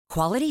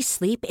Quality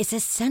sleep is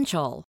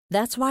essential.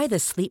 That's why the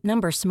Sleep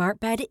Number Smart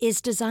Bed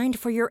is designed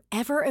for your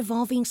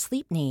ever-evolving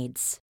sleep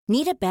needs.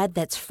 Need a bed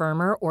that's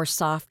firmer or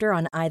softer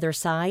on either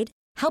side?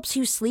 Helps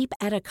you sleep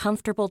at a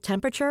comfortable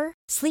temperature?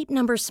 Sleep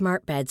Number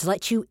Smart Beds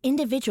let you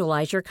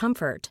individualize your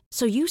comfort,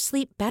 so you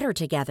sleep better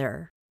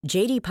together.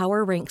 J.D.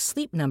 Power ranks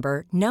Sleep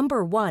Number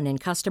number 1 in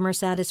customer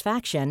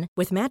satisfaction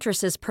with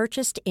mattresses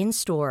purchased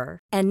in-store.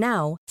 And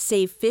now,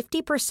 save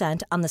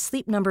 50% on the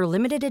Sleep Number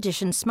Limited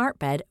Edition Smart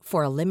Bed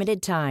for a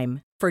limited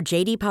time. For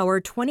J.D. Power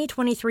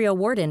 2023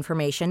 award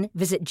information,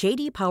 visit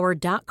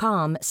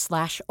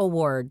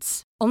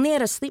jdpower.com/awards. Only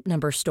at a Sleep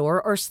Number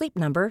store or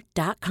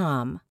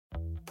sleepnumber.com.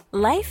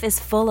 Life is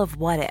full of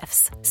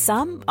what-ifs.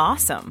 Some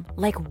awesome,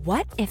 like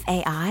what if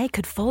AI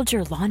could fold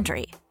your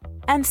laundry?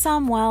 And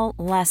some, well,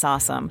 less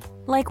awesome,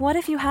 like what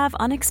if you have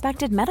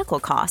unexpected medical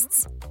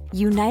costs?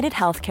 United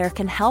Healthcare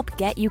can help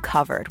get you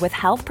covered with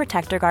Health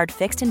Protector Guard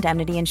fixed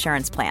indemnity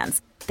insurance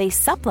plans. They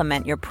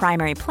supplement your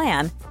primary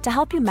plan to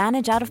help you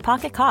manage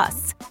out-of-pocket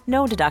costs.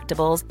 No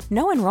deductibles,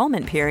 no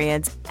enrollment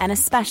periods, and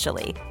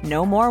especially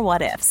no more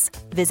what-ifs.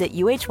 Visit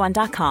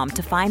uh1.com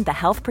to find the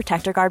Health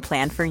Protector Guard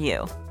plan for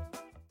you.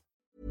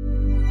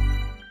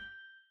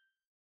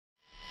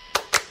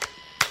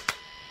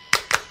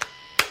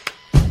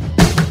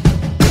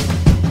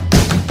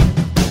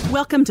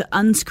 Welcome to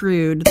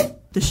Unscrewed,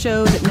 the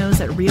show that knows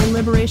that real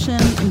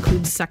liberation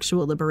includes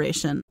sexual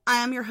liberation. I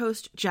am your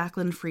host,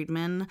 Jaclyn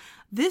Friedman.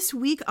 This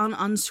week on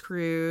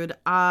Unscrewed,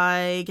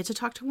 I get to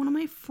talk to one of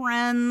my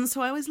friends,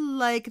 so I always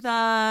like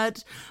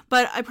that.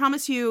 But I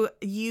promise you,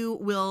 you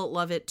will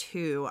love it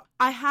too.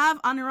 I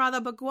have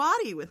Anuradha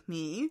Bhagwati with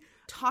me,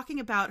 talking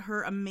about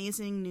her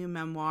amazing new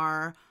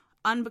memoir,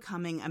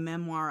 Unbecoming, a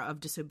Memoir of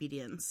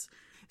Disobedience.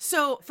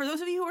 So, for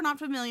those of you who are not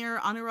familiar,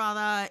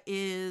 Anuradha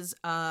is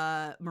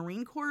a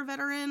Marine Corps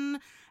veteran,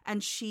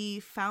 and she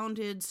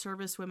founded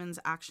Service Women's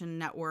Action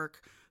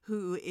Network,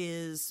 who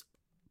is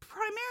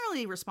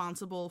primarily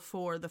responsible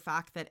for the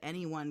fact that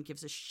anyone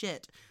gives a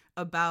shit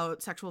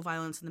about sexual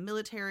violence in the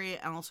military,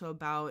 and also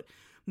about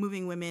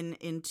moving women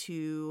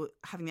into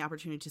having the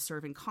opportunity to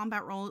serve in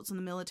combat roles in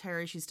the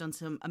military. She's done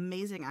some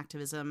amazing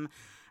activism,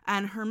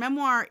 and her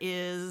memoir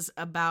is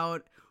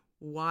about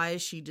why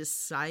she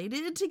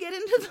decided to get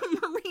into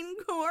the Marine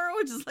Corps,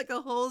 which is like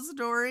a whole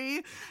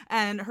story,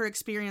 and her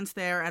experience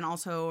there, and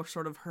also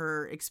sort of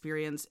her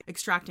experience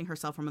extracting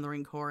herself from the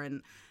Marine Corps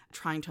and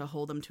trying to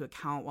hold them to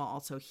account while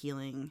also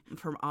healing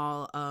from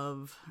all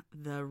of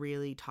the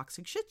really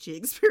toxic shit she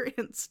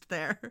experienced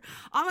there.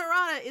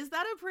 Anuradha, is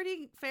that a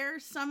pretty fair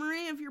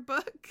summary of your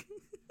book?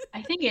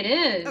 I think it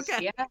is.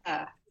 Okay.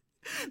 Yeah.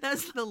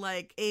 That's the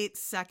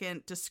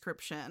 8-second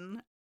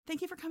description.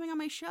 Thank you for coming on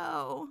my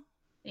show.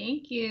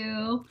 Thank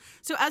you.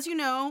 So as you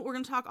know, we're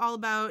going to talk all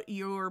about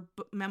your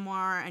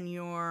memoir and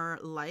your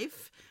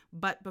life.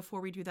 But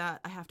before we do that,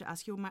 I have to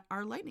ask you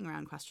our lightning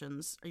round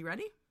questions. Are you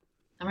ready?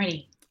 I'm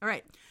ready. All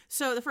right.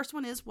 So the first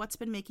one is, what's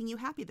been making you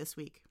happy this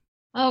week?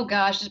 Oh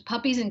gosh, just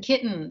puppies and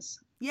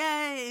kittens.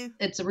 Yay.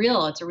 It's a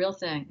real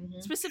thing.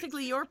 Mm-hmm.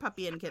 Specifically your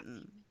puppy and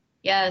kitten.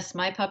 Yes,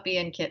 my puppy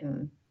and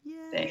kitten.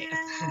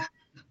 Yeah.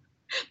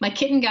 My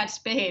kitten got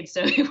spayed,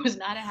 so it was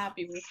not a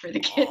happy week for the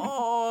kitten.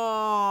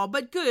 Oh,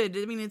 but good.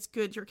 I mean, it's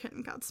good your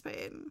kitten got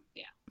spayed.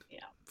 Yeah.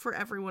 For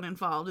everyone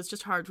involved. It's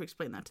just hard to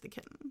explain that to the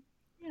kitten.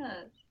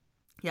 Yes.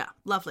 Yeah,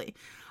 lovely.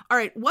 All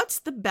right, what's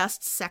the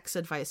best sex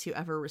advice you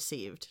ever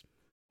received?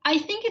 I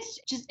think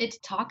it's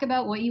talk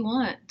about what you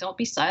want. Don't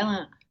be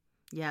silent.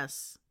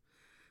 Yes.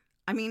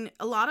 I mean,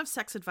 a lot of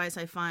sex advice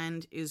I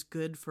find is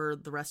good for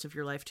the rest of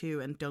your life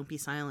too, and don't be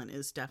silent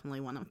is definitely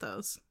one of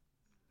those.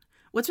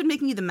 What's been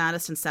making you the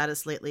maddest and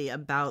saddest lately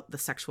about the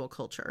sexual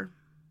culture?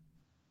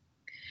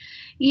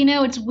 You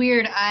know, it's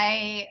weird.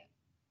 I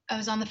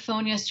was on the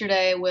phone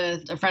yesterday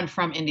with a friend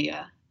from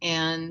India,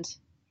 and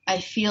I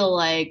feel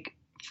like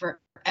for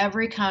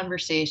every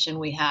conversation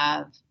we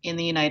have in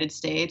the United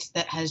States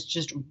that has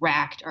just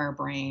racked our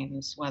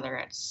brains, whether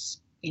it's,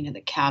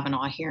 the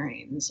Kavanaugh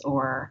hearings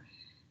or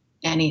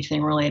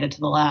anything related to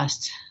the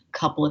last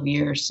couple of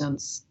years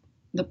since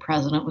the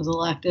president was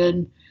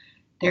elected,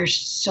 there's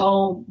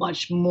so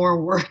much more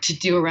work to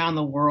do around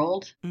the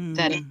world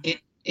that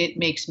it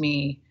makes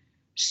me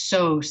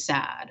so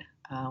sad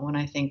when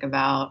I think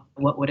about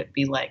what would it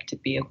be like to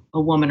be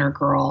a woman or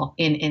girl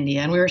in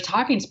India. And we were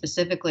talking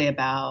specifically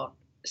about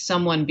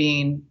someone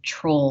being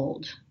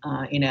trolled,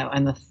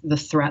 and the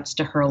threats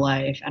to her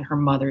life and her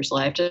mother's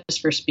life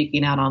just for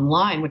speaking out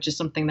online, which is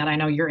something that I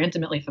know you're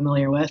intimately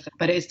familiar with,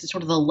 but it's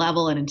sort of the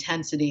level and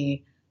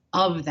intensity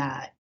of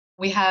that.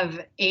 We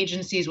have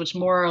agencies which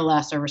more or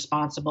less are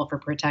responsible for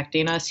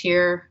protecting us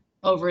here.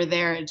 Over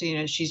there,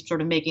 she's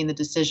sort of making the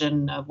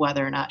decision of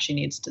whether or not she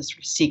needs to sort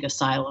of seek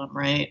asylum,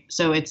 right?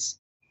 So it's,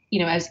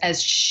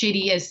 as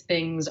shitty as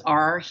things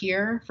are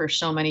here for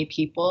so many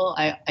people,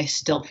 I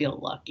still feel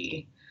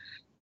lucky.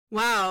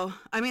 Wow.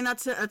 I mean, that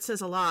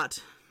says a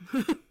lot.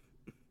 Yeah.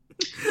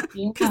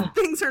 Because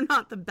things are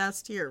not the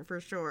best here,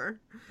 for sure.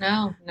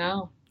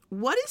 No.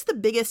 What is the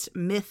biggest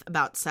myth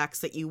about sex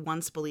that you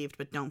once believed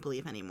but don't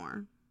believe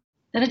anymore?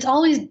 That it's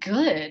always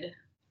good.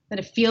 that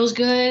it feels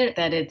good,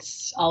 that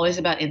it's always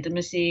about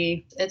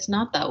intimacy. It's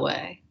not that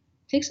way.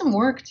 It takes some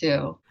work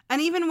too.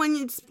 And even when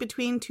it's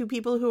between two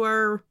people who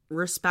are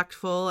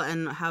respectful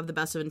and have the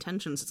best of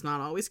intentions, it's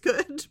not always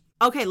good.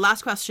 Okay,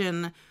 last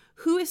question.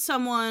 Who is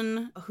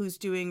someone who's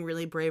doing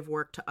really brave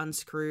work to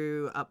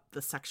unscrew up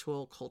the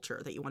sexual culture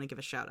that you want to give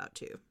a shout out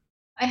to?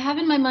 I have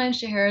in my mind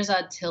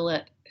Scheherazade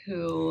Tillet,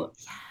 who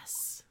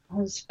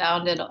has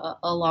founded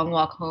a Long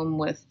Walk Home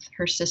with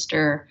her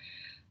sister.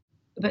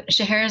 But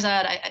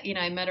Scheherazade,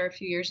 I met her a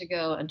few years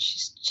ago, and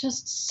she's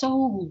just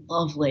so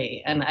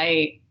lovely. And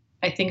I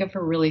think of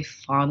her really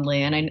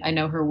fondly. And I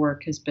know her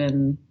work has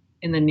been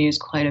in the news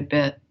quite a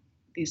bit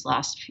these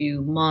last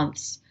few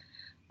months.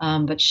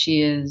 But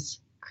she is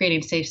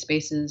creating safe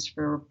spaces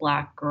for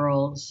Black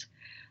girls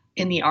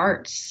in the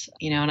arts,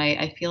 and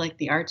I feel like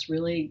the arts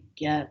really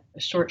get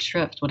a short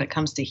shrift when it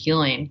comes to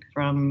healing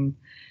from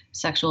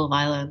sexual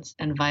violence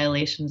and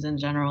violations in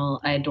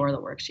general. I adore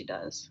the work she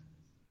does.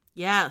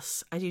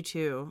 Yes, I do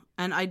too.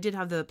 And I did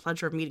have the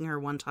pleasure of meeting her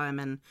one time,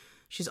 and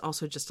she's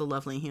also just a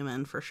lovely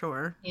human for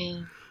sure.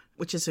 Yeah.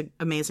 Which is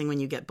amazing when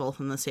you get both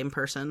in the same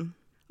person.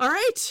 All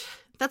right.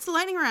 That's the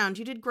lightning round.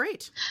 You did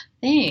great.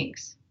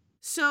 Thanks.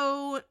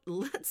 So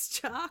let's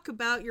talk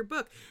about your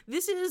book.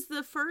 This is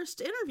the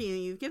first interview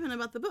you've given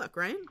about the book,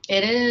 right?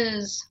 It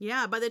is.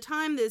 Yeah. By the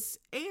time this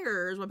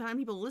airs, by the time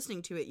people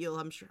listening to it,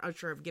 I'm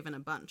sure have given a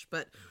bunch.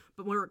 But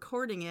we're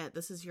recording it.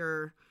 This is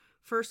your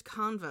first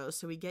convo,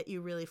 so we get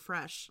you really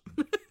fresh.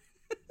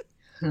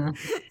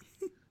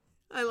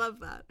 I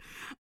love that.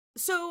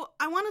 So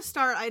I want to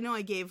start. I know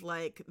I gave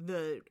like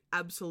the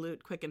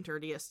absolute quick and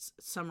dirtiest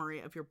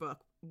summary of your book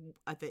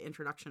at the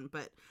introduction,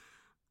 but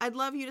I'd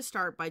love you to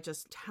start by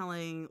just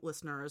telling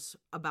listeners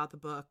about the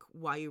book,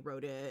 why you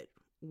wrote it,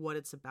 what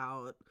it's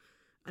about,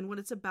 and what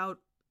it's about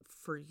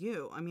for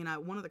you. I mean,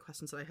 one of the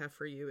questions that I have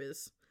for you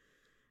is,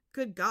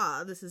 good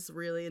God, this is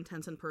really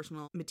intense and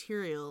personal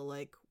material.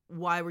 Like,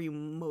 why were you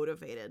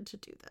motivated to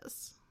do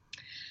this?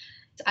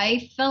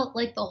 I felt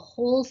like the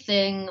whole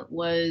thing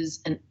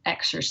was an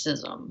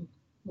exorcism,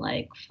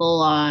 like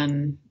full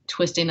on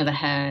twisting of the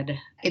head.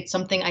 It's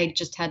something I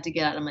just had to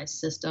get out of my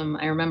system.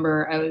 I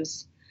remember I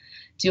was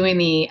doing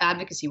the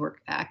advocacy work,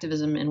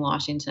 activism in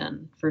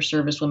Washington for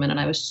servicewomen, and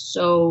I was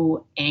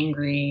so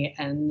angry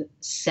and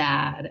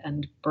sad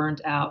and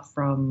burnt out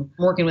from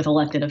working with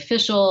elected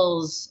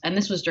officials. And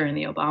this was during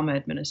the Obama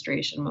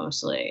administration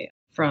mostly,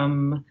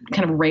 from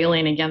kind of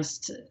railing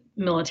against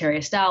military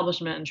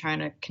establishment and trying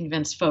to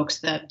convince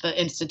folks that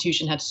the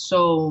institution had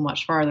so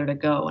much farther to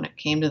go when it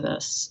came to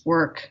this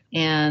work.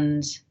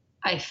 And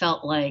I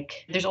felt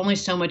like there's only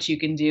so much you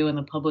can do in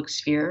the public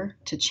sphere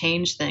to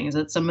change things,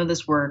 that some of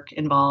this work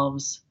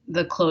involves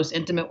the close,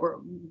 intimate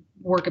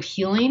work of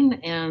healing,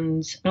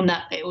 and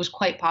that it was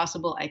quite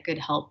possible I could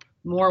help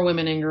more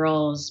women and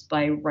girls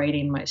by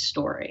writing my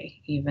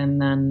story, even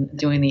than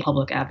doing the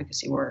public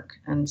advocacy work.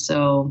 And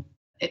so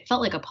it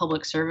felt like a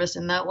public service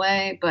in that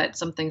way, but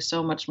something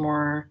so much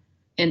more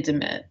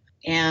intimate.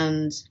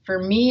 And for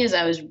me, as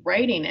I was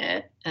writing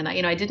it, and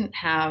I didn't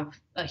have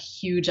a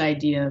huge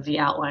idea of the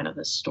outline of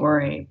the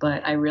story,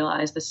 but I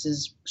realized this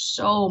is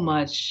so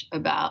much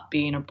about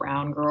being a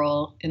brown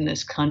girl in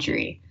this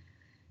country,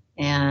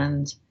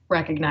 and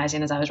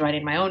recognizing as I was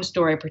writing my own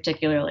story,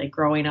 particularly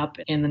growing up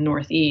in the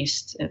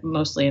Northeast,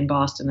 mostly in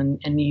Boston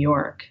and New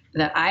York,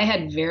 that I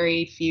had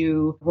very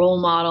few role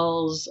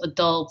models,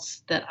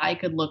 adults that I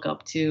could look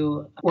up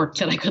to or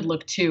that I could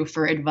look to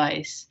for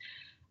advice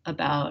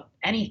about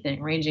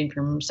anything, ranging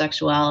from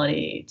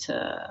sexuality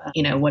to,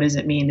 what does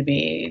it mean to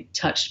be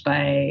touched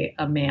by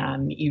a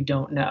man you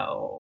don't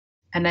know?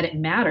 And that it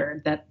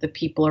mattered that the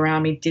people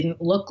around me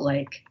didn't look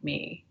like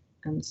me.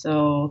 And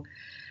so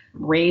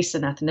race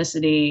and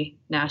ethnicity,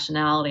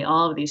 nationality,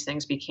 all of these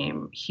things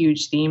became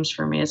huge themes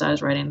for me as I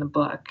was writing the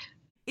book.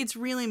 It's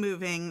really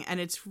moving, and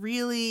it's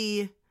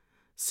really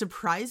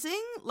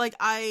surprising. Like,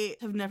 I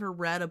have never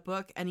read a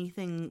book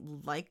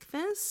anything like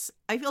this.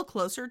 I feel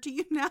closer to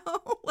you now.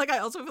 Like, I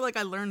also feel like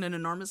I learned an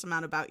enormous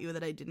amount about you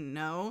that I didn't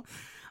know,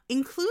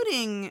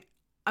 including,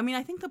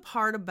 I think the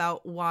part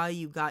about why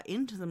you got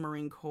into the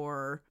Marine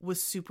Corps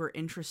was super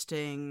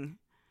interesting,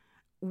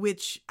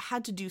 which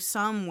had to do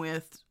some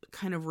with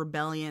kind of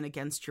rebellion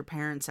against your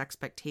parents'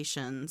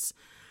 expectations.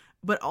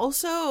 But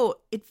also,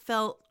 it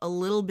felt a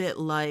little bit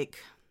like,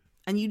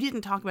 and you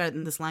didn't talk about it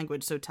in this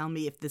language, so tell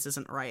me if this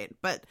isn't right,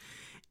 but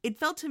it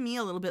felt to me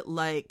a little bit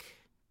like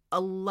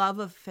a love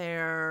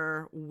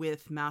affair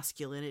with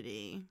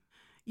masculinity.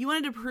 You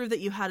wanted to prove that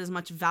you had as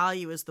much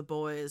value as the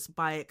boys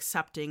by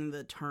accepting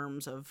the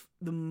terms of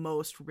the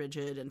most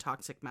rigid and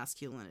toxic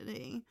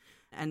masculinity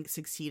and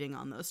succeeding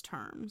on those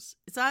terms.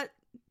 Is that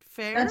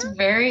fair? That's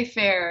very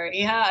fair.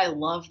 Yeah, I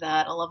love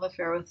that. A love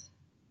affair with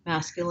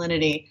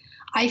masculinity.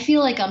 I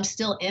feel like I'm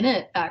still in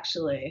it,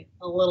 actually,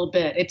 a little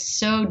bit. It's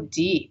so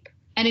deep.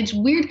 And it's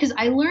weird because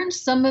I learned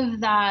some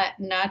of that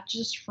not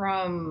just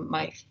from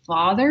my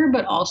father,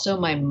 but also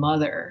my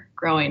mother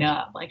growing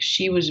up. Like,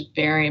 she was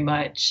very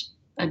much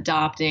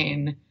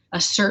adopting a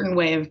certain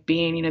way of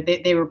being.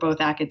 They were both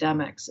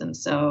academics. And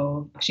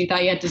so she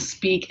thought you had to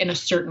speak in a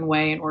certain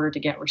way in order to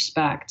get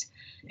respect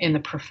in the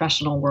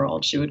professional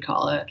world, she would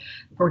call it,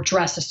 or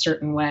dress a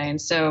certain way. And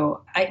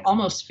so I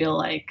almost feel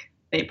like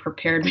they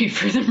prepared me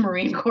for the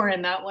Marine Corps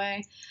in that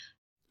way.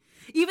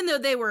 Even though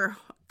they were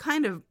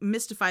kind of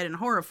mystified and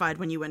horrified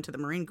when you went to the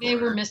Marine Corps. They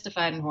were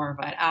mystified and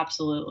horrified,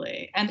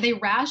 absolutely. And they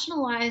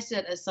rationalized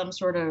it as some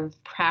sort of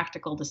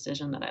practical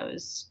decision that I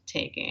was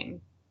taking,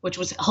 which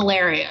was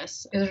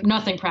hilarious. There's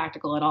nothing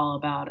practical at all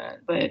about it,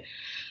 but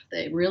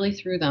they really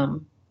threw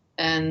them.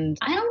 And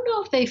I don't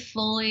know if they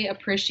fully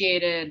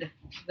appreciated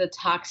the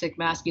toxic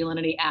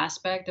masculinity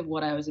aspect of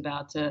what I was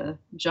about to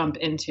jump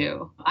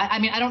into. I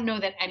mean, I don't know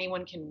that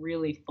anyone can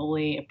really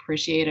fully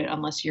appreciate it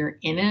unless you're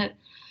in it.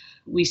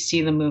 We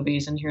see the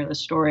movies and hear the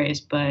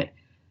stories, but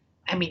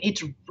I mean,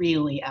 it's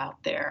really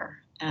out there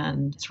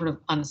and sort of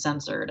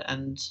uncensored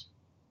and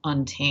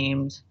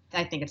untamed.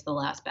 I think it's the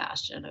last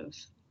bastion of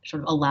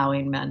sort of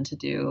allowing men to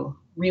do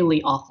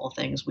really awful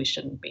things we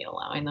shouldn't be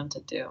allowing them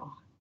to do.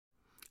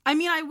 I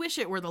mean, I wish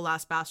it were the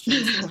last bastion.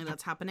 Certainly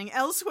that's happening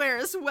elsewhere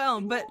as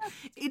well, but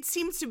it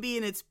seems to be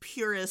in its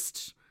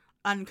purest,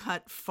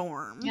 uncut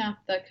form. Yeah,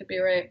 that could be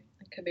right.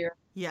 It could be right.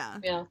 Yeah.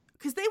 Yeah.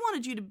 Because they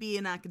wanted you to be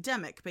an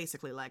academic,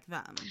 basically, like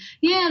them.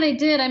 Yeah, they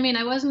did. I mean,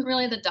 I wasn't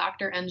really the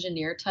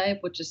doctor-engineer type,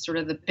 which is sort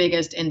of the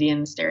biggest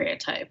Indian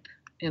stereotype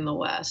in the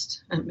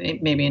West, and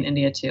maybe in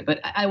India too, but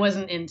I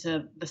wasn't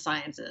into the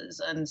sciences.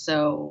 And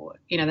so,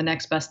 the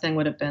next best thing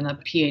would have been a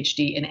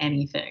PhD in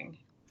anything.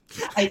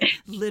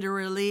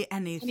 Literally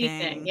anything.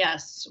 Anything,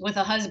 yes. With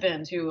a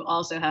husband who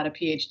also had a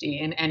PhD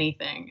in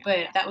anything.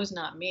 But that was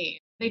not me.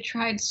 They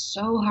tried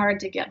so hard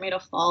to get me to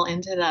fall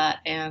into that,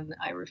 and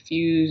I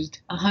refused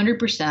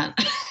 100%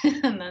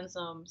 and then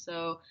some.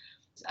 So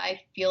I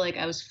feel like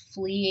I was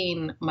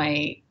fleeing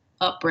my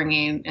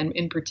upbringing, and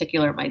in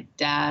particular, my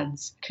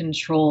dad's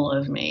control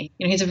of me.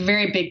 He's a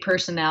very big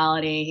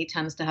personality. He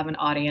tends to have an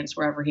audience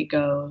wherever he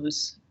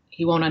goes.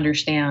 He won't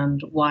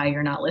understand why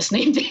you're not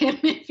listening to him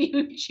if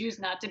you choose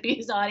not to be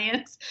his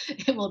audience.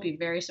 It will be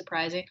very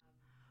surprising.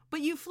 But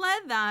you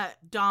fled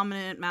that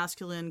dominant,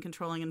 masculine,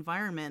 controlling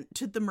environment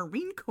to the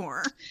Marine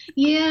Corps.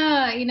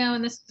 Yeah,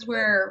 and this is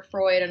where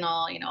Freud and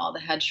all the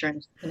head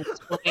shrinks can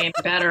explain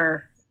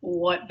better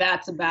what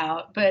that's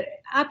about. But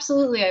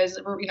absolutely, I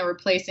was,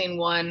 replacing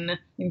one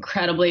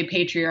incredibly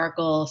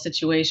patriarchal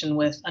situation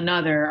with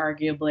another,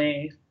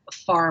 arguably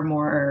far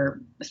more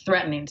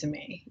threatening to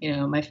me,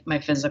 my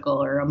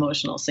physical or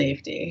emotional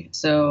safety.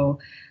 So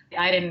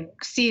I didn't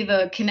see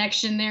the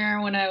connection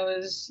there when I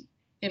was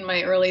in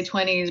my early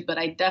 20s, but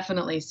I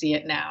definitely see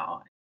it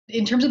now.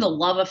 In terms of the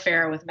love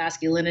affair with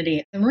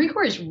masculinity, the Marine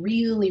Corps is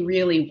really,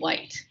 really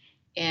white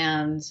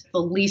and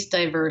the least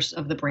diverse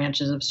of the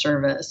branches of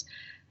service.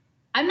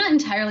 I'm not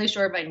entirely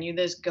sure if I knew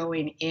this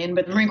going in,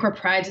 but the Marine Corps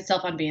prides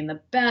itself on being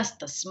the best,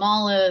 the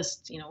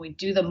smallest. We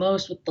do the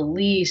most with the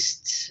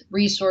least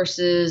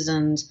resources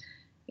and,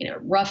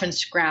 rough and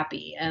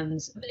scrappy. And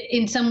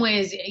in some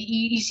ways,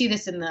 you see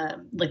this in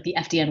the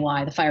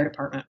FDNY, the fire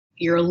department.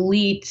 You're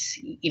elite,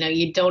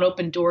 you don't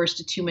open doors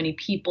to too many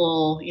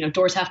people,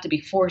 doors have to be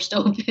forced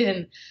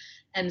open.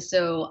 And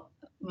so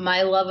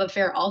my love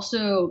affair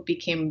also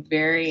became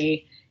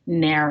very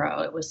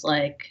narrow. It was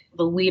like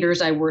the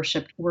leaders I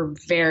worshiped were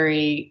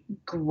very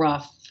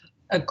gruff,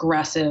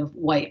 aggressive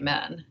white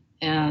men.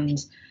 And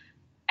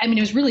I mean,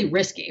 it was really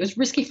risky. It was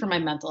risky for my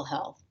mental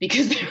health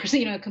because there was,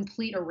 a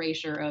complete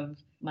erasure of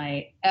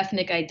my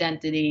ethnic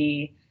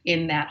identity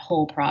in that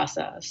whole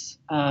process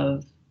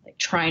of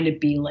trying to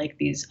be like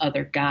these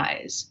other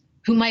guys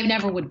whom I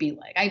never would be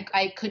like.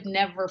 I could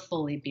never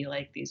fully be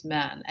like these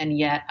men. And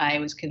yet I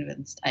was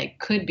convinced I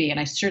could be, and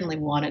I certainly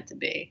wanted to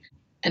be.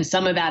 And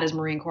some of that is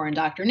Marine Corps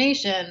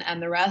indoctrination.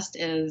 And the rest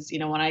is,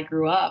 when I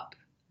grew up,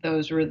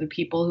 those were the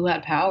people who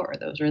had power.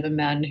 Those were the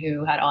men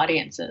who had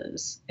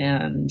audiences.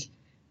 And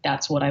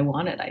that's what I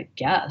wanted, I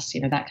guess,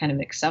 that kind of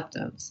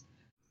acceptance.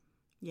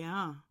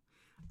 Yeah.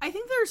 I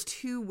think there's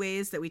two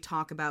ways that we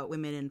talk about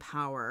women in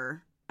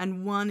power.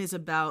 And one is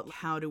about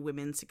how do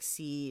women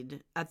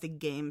succeed at the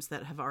games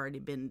that have already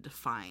been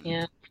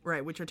defined,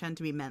 right? Which tend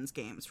to be men's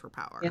games for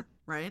power,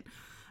 right?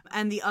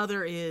 And the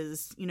other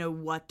is,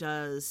 what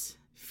does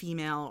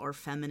female or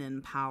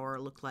feminine power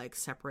look like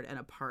separate and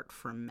apart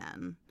from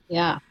men?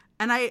 Yeah.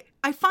 And I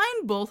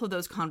find both of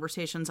those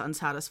conversations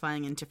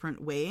unsatisfying in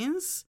different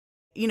ways,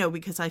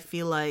 because I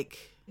feel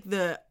like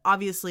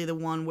obviously the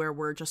one where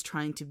we're just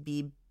trying to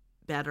be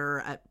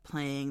better at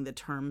playing the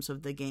terms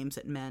of the games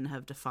that men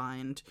have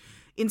defined,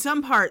 in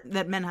some part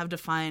that men have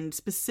defined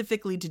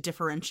specifically to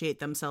differentiate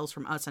themselves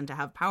from us and to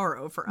have power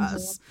over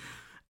us.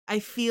 I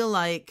feel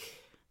like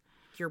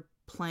you're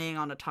playing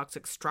on a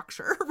toxic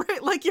structure,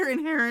 right? Like you're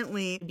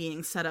inherently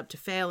being set up to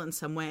fail in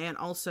some way. And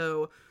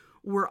also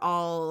we're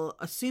all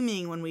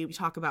assuming when we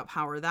talk about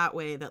power that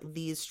way that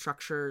these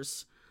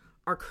structures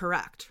are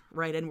correct,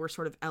 right? And we're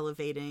sort of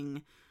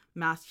elevating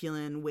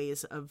masculine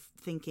ways of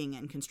thinking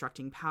and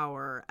constructing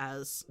power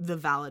as the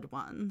valid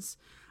ones.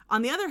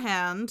 On the other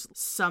hand,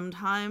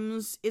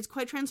 sometimes it's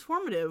quite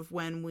transformative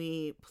when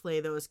we play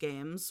those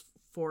games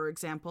for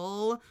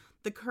example,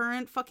 the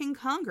current fucking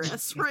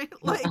Congress, right?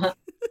 Like,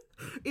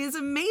 is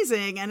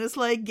amazing and is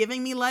like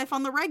giving me life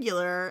on the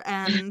regular.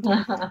 And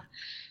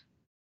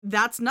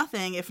that's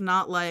nothing if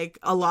not like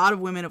a lot of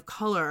women of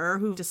color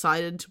who've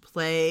decided to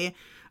play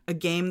a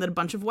game that a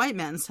bunch of white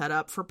men set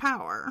up for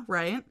power,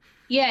 right?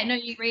 Yeah, no,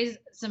 you raise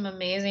some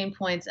amazing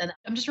points. And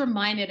I'm just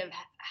reminded of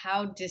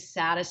how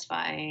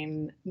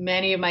dissatisfying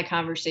many of my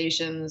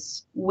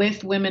conversations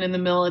with women in the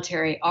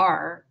military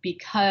are,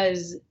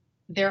 because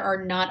there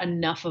are not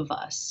enough of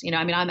us. You know,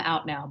 I mean, I'm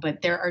out now,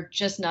 but there are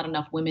just not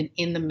enough women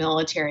in the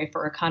military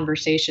for a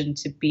conversation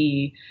to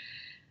be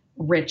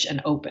rich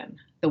and open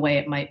the way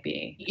it might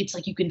be. It's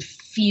like you can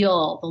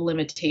feel the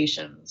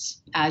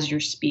limitations as you're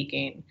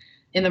speaking.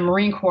 In the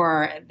Marine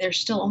Corps, there's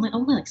still only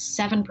like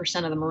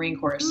 7% of the Marine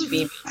Corps is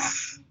female.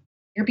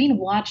 You're being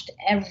watched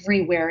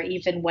everywhere,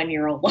 even when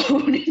you're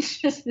alone. It's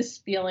just this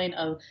feeling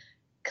of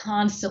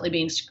constantly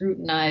being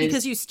scrutinized.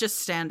 Because you just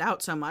stand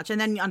out so much. And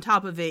then on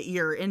top of it,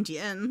 you're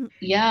Indian.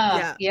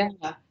 Yeah.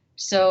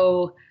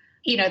 So,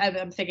 you know,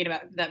 I'm thinking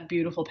about that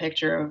beautiful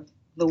picture of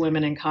the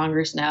women in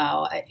Congress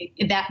now.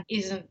 That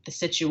isn't the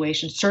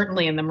situation,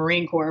 certainly in the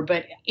Marine Corps,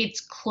 but it's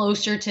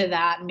closer to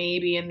that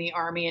maybe in the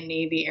Army and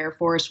Navy, Air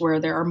Force, where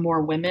there are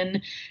more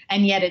women,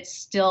 and yet it's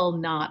still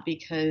not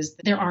because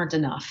there aren't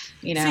enough,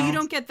 you know? So you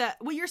don't get that,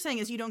 what you're saying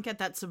is you don't get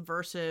that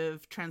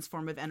subversive,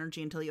 transformative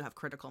energy until you have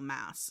critical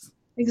mass.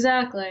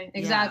 Exactly.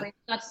 Yeah.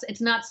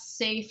 It's not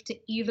safe to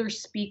either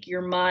speak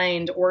your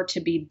mind or to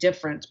be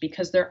different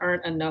because there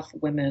aren't enough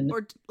women.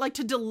 Or like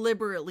to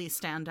deliberately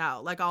stand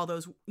out, like all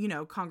those, you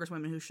know,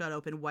 congresswomen who showed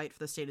up in white for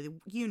the State of the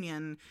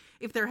Union.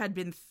 If there had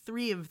been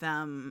 3 of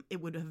them, it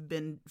would have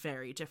been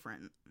very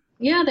different.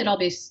 Yeah, they'd all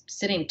be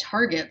sitting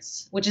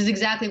targets, which is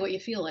exactly what you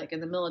feel like in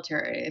the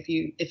military if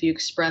you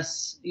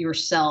express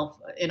yourself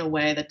in a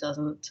way that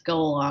doesn't go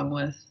along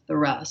with the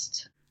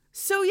rest.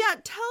 So yeah,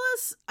 tell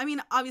us, I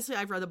mean, obviously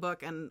I've read the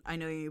book and I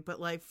know you, but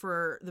like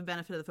for the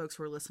benefit of the folks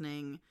who are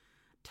listening,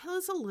 tell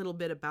us a little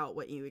bit about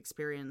what you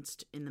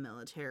experienced in the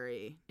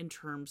military in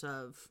terms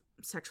of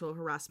sexual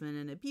harassment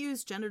and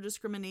abuse, gender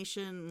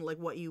discrimination, like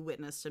what you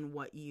witnessed and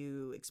what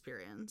you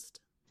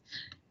experienced.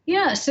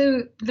 Yeah,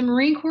 so the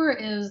Marine Corps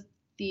is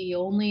the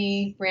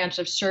only branch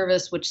of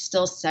service which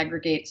still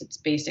segregates its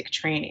basic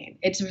training.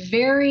 It's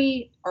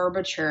very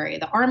arbitrary.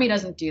 The Army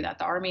doesn't do that.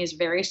 The Army is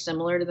very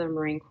similar to the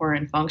Marine Corps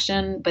in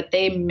function, but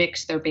they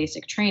mix their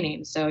basic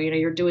training. So, you know,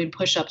 you're doing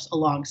push-ups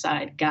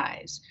alongside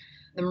guys.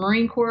 The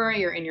Marine Corps,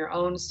 you're in your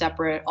own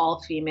separate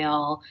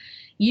all-female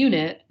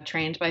unit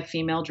trained by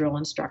female drill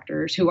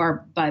instructors who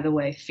are, by the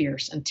way,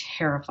 fierce and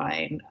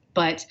terrifying.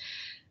 But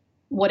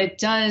what it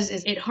does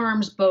is it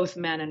harms both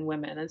men and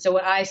women. And so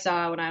what I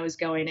saw when I was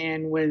going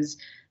in was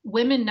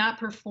women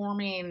not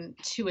performing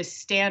to a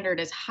standard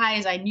as high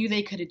as I knew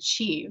they could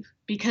achieve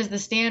because the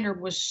standard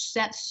was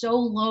set so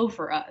low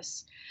for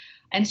us.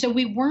 And so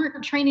we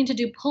weren't training to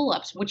do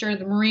pull-ups, which are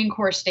the Marine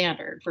Corps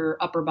standard for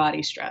upper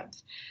body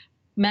strength.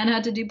 Men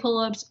had to do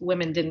pull-ups,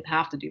 women didn't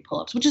have to do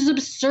pull-ups, which is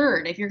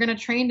absurd. If you're going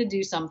to train to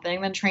do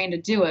something, then train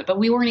to do it. But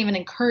we weren't even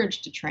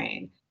encouraged to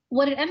train.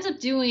 What it ends up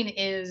doing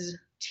is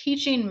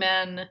teaching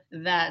men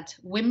that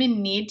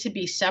women need to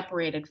be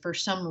separated for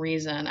some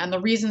reason. And the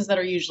reasons that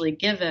are usually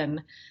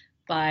given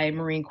by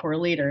Marine Corps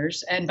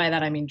leaders, and by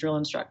that I mean drill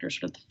instructors,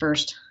 for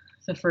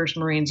the first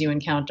Marines you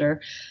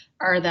encounter,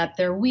 are that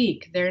they're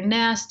weak, they're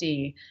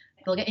nasty,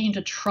 they'll get you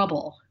into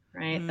trouble,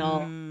 right?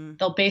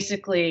 They'll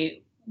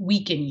basically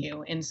weaken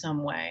you in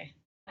some way.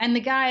 And the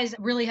guys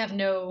really have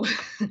no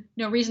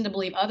reason to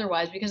believe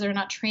otherwise because they're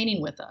not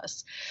training with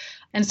us.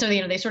 And so,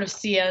 you know, they sort of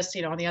see us,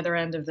 you know, on the other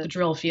end of the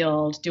drill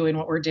field doing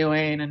what we're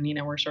doing. And, you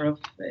know, we're sort of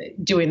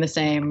doing the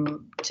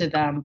same to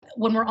them.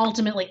 When we're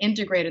ultimately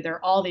integrated, there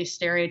are all these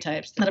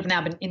stereotypes that have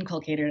now been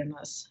inculcated in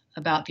us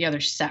about the other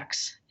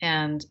sex.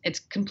 And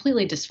it's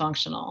completely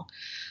dysfunctional.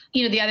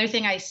 You know, the other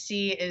thing I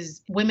see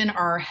is women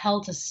are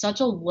held to such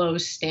a low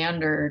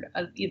standard.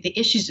 The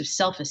issues of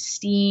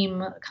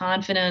self-esteem,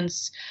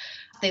 confidence,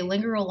 they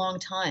linger a long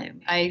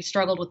time. I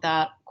struggled with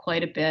that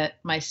quite a bit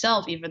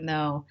myself, even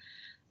though,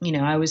 you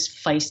know, I was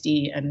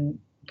feisty and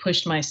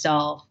pushed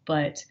myself,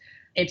 but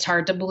it's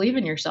hard to believe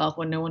in yourself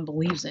when no one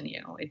believes in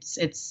you.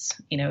 It's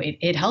you know,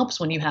 it helps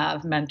when you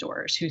have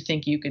mentors who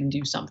think you can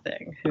do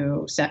something,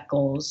 who set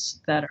goals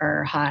that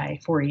are high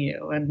for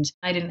you. And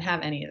I didn't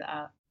have any of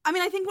that. I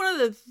mean, I think one of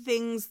the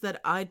things that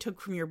I took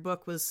from your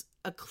book was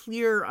a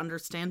clear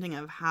understanding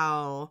of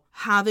how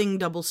having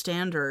double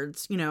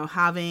standards, you know,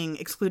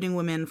 excluding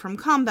women from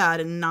combat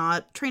and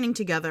not training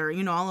together,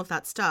 you know, all of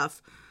that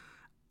stuff,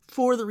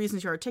 for the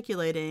reasons you're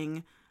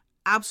articulating,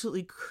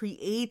 absolutely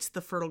creates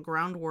the fertile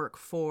groundwork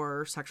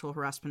for sexual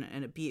harassment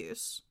and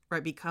abuse,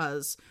 right?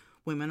 Because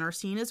women are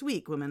seen as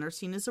weak, women are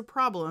seen as a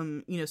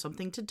problem, you know,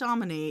 something to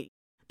dominate.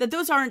 That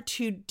those aren't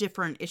two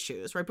different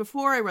issues, right?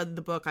 Before I read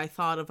the book, I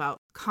thought about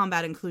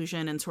combat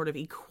inclusion and sort of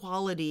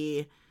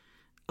equality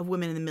of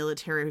women in the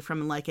military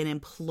from like an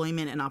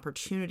employment and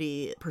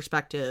opportunity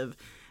perspective,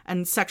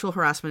 and sexual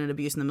harassment and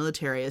abuse in the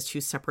military as two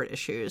separate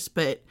issues.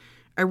 But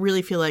I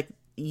really feel like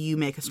you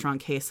make a strong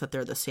case that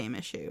they're the same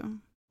issue.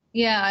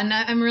 Yeah, and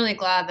I'm really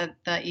glad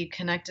that you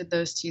connected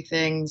those two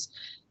things.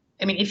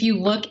 I mean, if you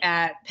look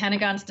at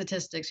Pentagon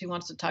statistics, who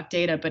wants to talk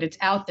data, but it's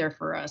out there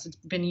for us. It's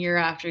been year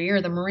after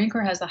year. The Marine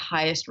Corps has the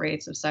highest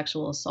rates of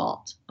sexual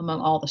assault among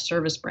all the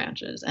service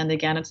branches. And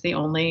again, it's the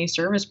only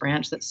service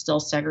branch that's still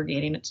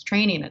segregating its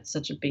training at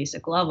such a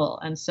basic level.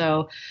 And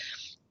so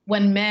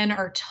when men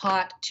are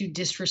taught to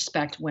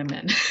disrespect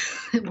women,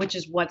 which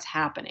is what's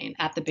happening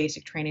at the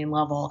basic training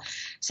level,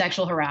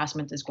 sexual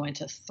harassment is going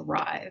to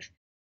thrive.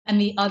 And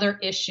the other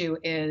issue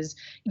is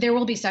there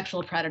will be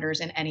sexual predators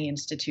in any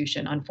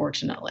institution,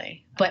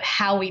 unfortunately, but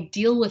how we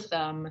deal with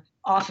them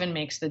often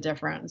makes the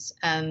difference.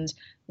 And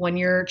when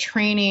you're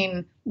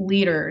training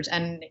leaders,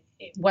 and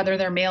whether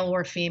they're male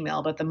or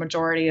female, but the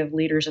majority of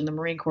leaders in the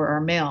Marine Corps are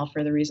male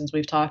for the reasons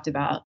we've talked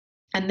about,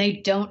 and they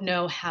don't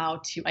know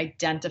how to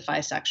identify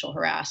sexual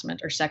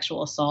harassment or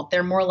sexual assault,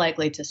 they're more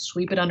likely to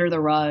sweep it under the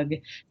rug.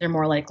 They're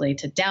more likely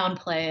to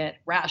downplay it,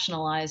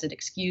 rationalize it,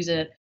 excuse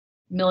it.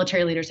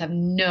 Military leaders have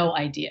no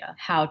idea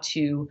how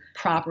to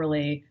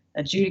properly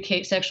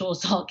adjudicate sexual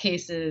assault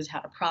cases, how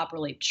to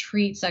properly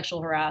treat sexual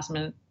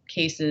harassment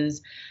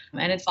cases.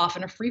 And it's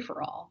often a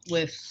free-for-all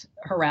with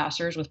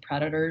harassers, with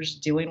predators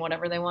doing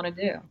whatever they want to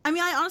do. I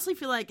mean, I honestly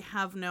feel like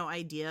have no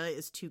idea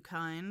is too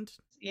kind.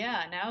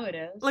 Yeah, now it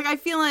is. Like, I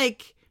feel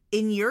like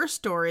in your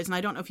stories, and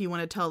I don't know if you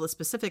want to tell the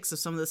specifics of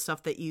some of the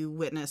stuff that you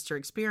witnessed or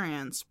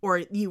experienced, or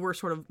you were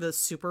sort of the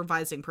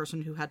supervising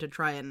person who had to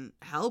try and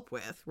help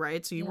with,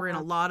 right? So you were in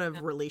a lot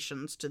of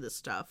relations to this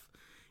stuff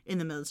in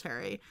the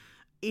military.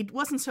 It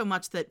wasn't so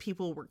much that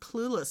people were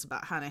clueless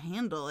about how to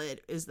handle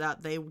it, is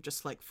that they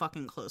just like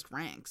fucking closed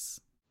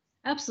ranks.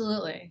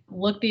 Absolutely.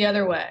 Look the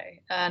other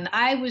way. And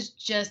I was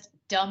just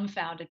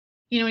dumbfounded.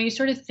 You know, when you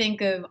sort of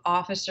think of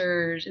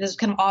officers, this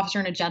kind of officer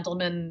and a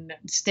gentleman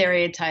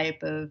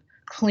stereotype of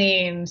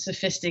clean,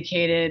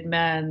 sophisticated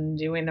men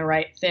doing the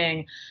right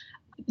thing.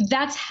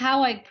 That's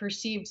how I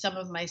perceived some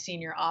of my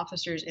senior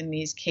officers in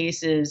these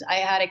cases. I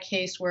had a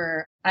case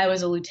where I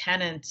was a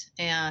lieutenant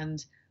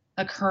and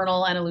a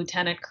colonel and a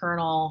lieutenant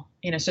colonel,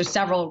 you know, so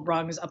several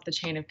rungs up the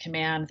chain of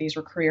command. These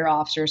were career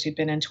officers who'd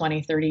been in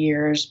 20, 30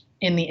 years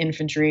in the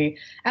infantry.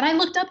 And I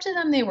looked up to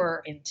them. They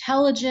were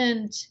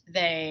intelligent.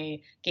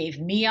 They gave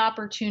me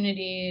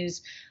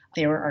opportunities.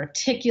 They were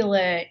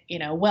articulate, you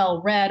know,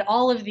 well-read,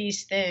 all of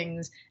these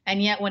things.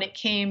 And yet when it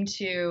came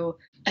to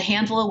a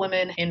handful of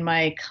women in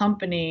my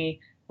company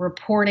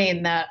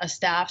reporting that a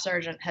staff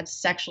sergeant had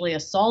sexually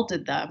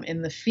assaulted them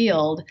in the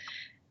field,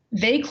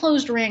 they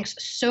closed ranks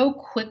so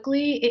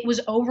quickly, it was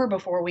over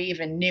before we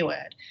even knew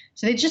it.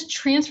 So they just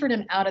transferred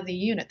him out of the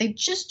unit. They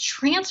just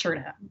transferred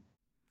him.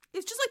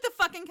 It's just like the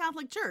fucking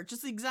Catholic Church.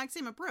 It's the exact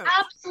same approach.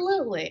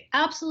 Absolutely.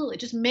 Absolutely.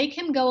 Just make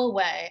him go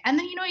away. And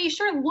then, you know, you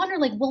sort of wonder,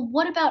 like, well,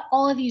 what about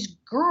all of these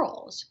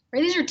girls?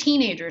 Right? These are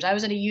teenagers. I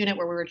was at a unit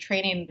where we were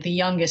training the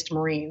youngest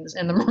Marines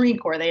in the Marine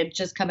Corps. They had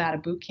just come out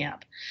of boot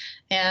camp.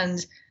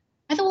 And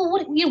I thought, well,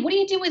 what do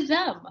you do with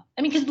them?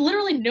 I mean, because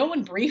literally no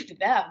one briefed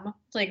them.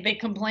 It's like they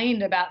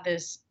complained about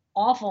this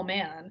awful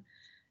man,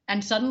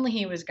 and suddenly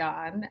he was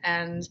gone.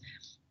 And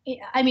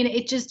I mean,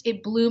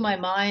 it blew my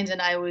mind. And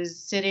I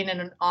was sitting in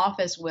an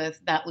office with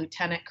that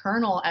lieutenant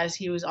colonel as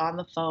he was on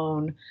the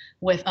phone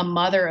with a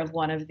mother of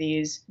one of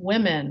these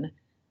women,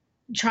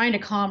 trying to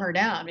calm her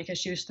down because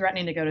she was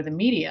threatening to go to the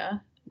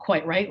media,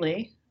 quite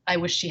rightly. I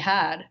wish she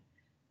had.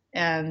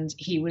 And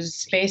he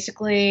was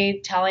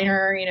basically telling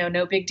her, you know,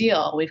 no big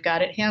deal. We've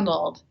got it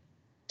handled.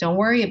 Don't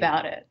worry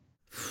about it.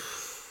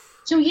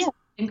 So yeah.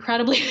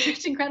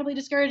 It's incredibly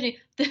discouraging.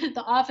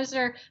 The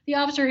officer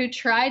who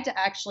tried to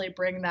actually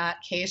bring that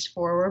case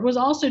forward was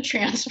also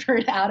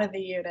transferred out of the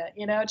unit.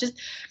 You know,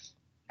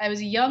 I was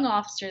a young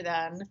officer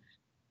then.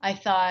 I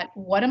thought,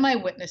 what am I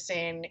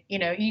witnessing? You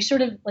know, you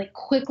sort of like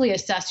quickly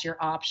assess your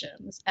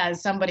options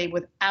as somebody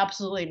with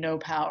absolutely no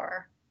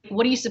power.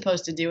 What are you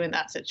supposed to do in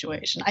that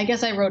situation? I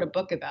guess I wrote a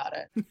book about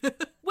it.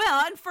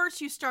 Well, and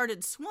first you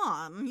started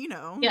Swan, you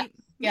know. Yeah.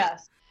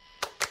 Yes.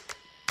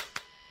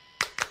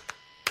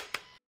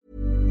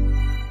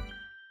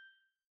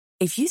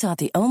 If you thought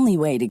the only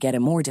way to get a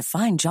more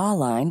defined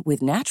jawline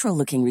with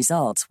natural-looking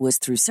results was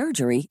through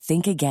surgery,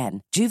 think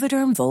again.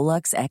 Juvederm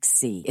Volux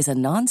XC is a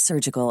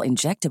non-surgical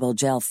injectable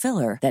gel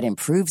filler that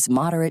improves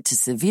moderate to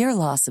severe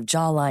loss of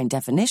jawline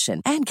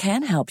definition and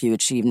can help you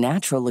achieve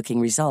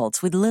natural-looking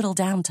results with little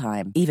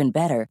downtime. Even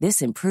better,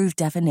 this improved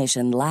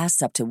definition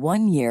lasts up to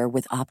 1 year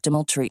with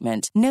optimal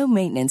treatment. No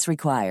maintenance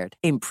required.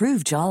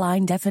 Improve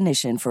jawline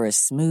definition for a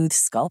smooth,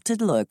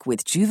 sculpted look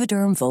with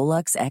Juvederm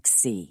Volux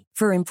XC.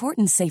 For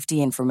important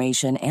safety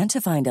information and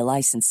to find a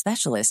licensed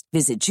specialist,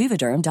 visit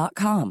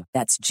Juvederm.com.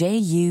 That's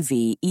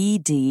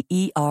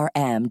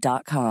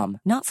Juvederm.com.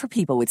 Not for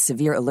people with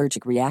severe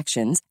allergic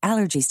reactions,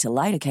 allergies to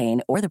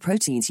lidocaine, or the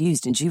proteins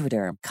used in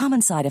Juvederm.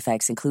 Common side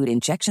effects include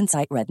injection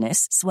site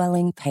redness,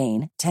 swelling,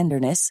 pain,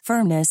 tenderness,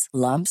 firmness,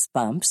 lumps,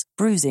 bumps,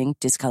 bruising,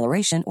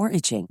 discoloration, or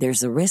itching.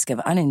 There's a risk of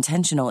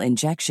unintentional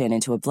injection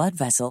into a blood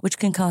vessel, which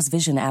can cause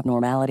vision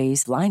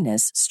abnormalities,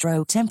 blindness,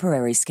 stroke,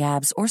 temporary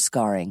scabs, or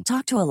scarring.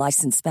 Talk to a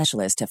licensed specialist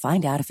specialist to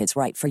find out if it's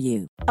right for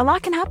you. A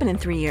lot can happen in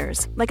 3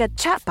 years, like a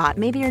chatbot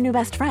may be your new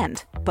best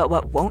friend. But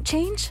what won't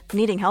change?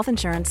 Needing health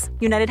insurance.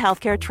 United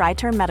Healthcare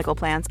Tri-Term Medical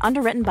Plans,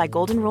 underwritten by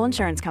Golden Rule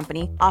Insurance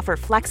Company, offer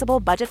flexible,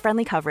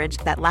 budget-friendly coverage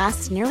that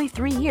lasts nearly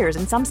 3 years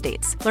in some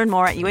states. Learn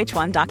more at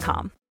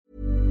uh1.com.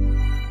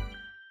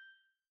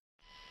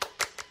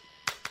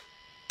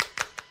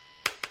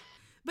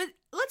 But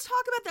let's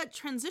talk about that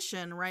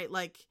transition, right?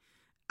 Like,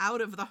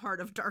 out of the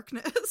heart of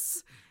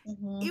darkness.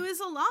 Mm-hmm. It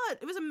was a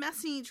lot. It was a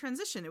messy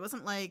transition. It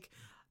wasn't like,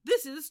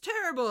 this is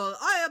terrible,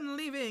 I am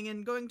leaving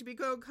and going to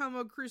become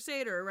a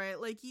crusader, right?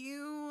 Like,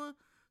 you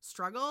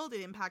struggled. It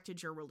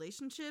impacted your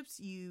relationships.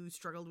 You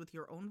struggled with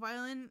your own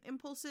violent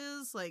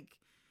impulses. Like,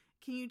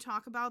 can you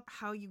talk about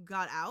how you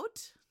got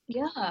out?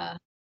 Yeah.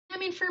 I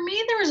mean, for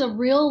me, there was a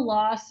real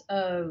loss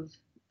of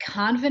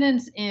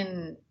confidence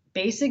in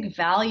basic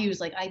values.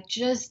 Like, I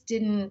just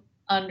didn't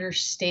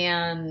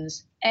understand,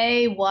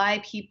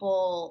 why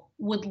people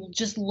would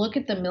just look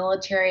at the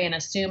military and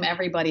assume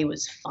everybody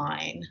was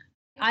fine.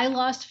 I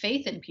lost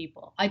faith in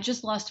people. I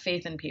just lost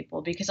faith in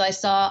people because I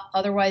saw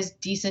otherwise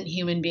decent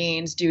human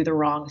beings do the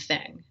wrong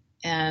thing.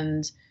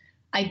 And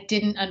I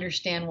didn't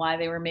understand why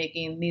they were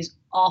making these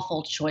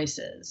awful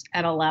choices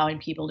and allowing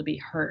people to be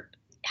hurt.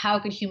 How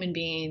could human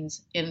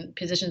beings in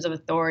positions of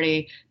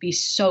authority be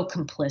so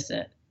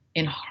complicit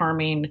in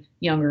harming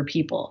younger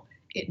people?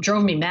 It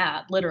drove me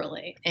mad,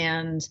 literally.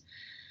 And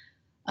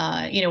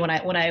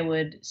when I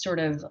would sort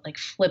of like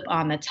flip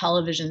on the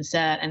television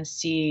set and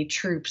see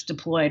troops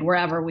deployed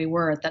wherever we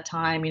were at that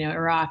time,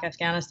 Iraq,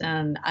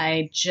 Afghanistan,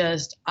 I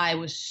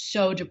was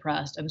so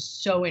depressed and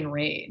so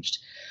enraged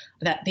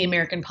that the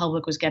American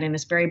public was getting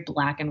this very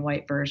black and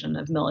white version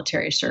of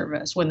military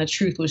service when the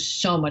truth was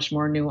so much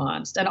more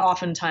nuanced and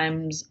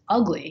oftentimes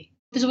ugly.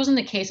 This wasn't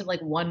a case of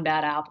like one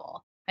bad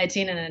apple. I'd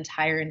seen an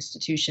entire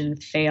institution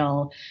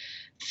fail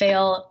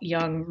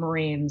young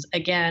Marines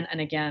again and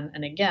again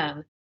and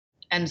again.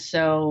 And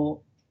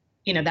so,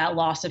 that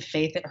loss of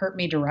faith, it hurt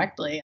me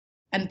directly.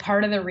 And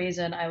part of the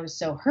reason I was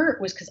so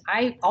hurt was because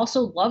I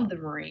also loved the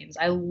Marines.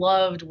 I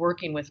loved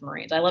working with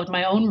Marines. I loved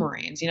my own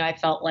Marines. I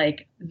felt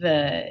like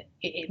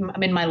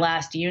I'm in my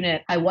last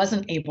unit, I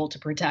wasn't able to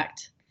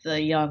protect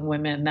the young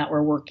women that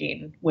were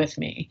working with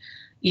me,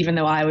 even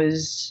though I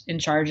was in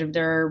charge of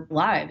their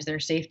lives, their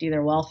safety,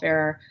 their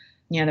welfare.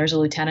 There's a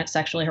lieutenant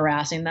sexually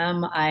harassing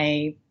them.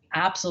 I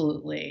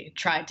absolutely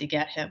tried to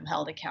get him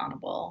held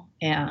accountable.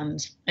 And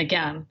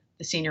again,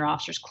 the senior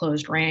officers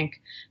closed rank,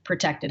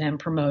 protected him,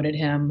 promoted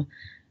him.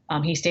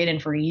 He stayed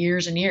in for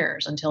years and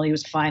years until he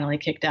was finally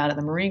kicked out of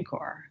the Marine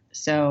Corps.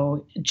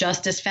 So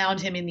justice found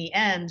him in the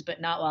end,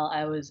 but not while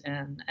I was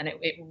in. And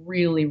it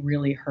really,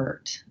 really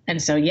hurt. And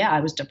so,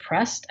 I was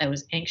depressed. I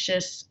was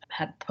anxious,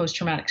 had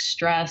post-traumatic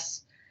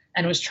stress,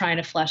 and was trying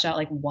to flesh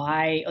out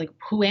why,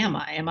 who am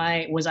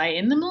I? Was I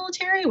in the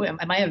military? Am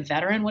I a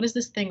veteran? What is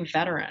this thing,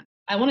 veteran?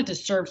 I wanted to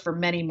serve for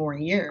many more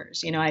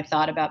years. I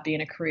thought about being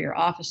a career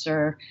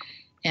officer,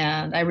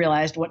 and I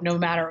realized no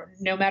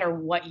matter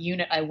what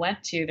unit I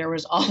went to, there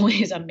was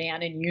always a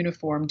man in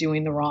uniform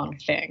doing the wrong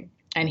thing,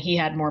 and he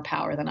had more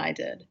power than I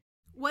did.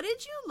 What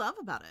did you love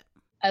about it?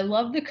 I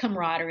loved the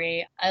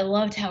camaraderie. I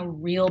loved how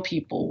real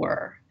people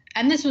were.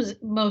 And this was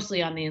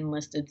mostly on the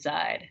enlisted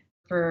side.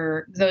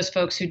 For those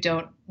folks who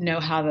don't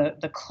know how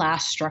the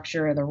class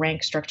structure or the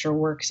rank structure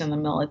works in the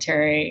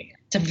military,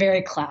 it's a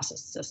very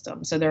classist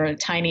system. So there are a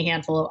tiny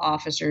handful of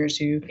officers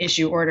who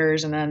issue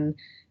orders and then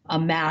a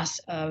mass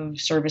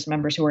of service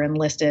members who are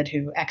enlisted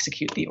who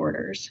execute the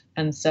orders.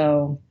 And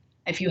so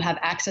if you have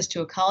access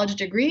to a college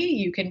degree,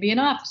 you can be an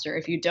officer.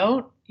 If you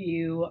don't,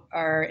 you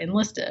are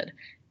enlisted.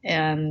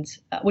 And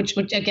which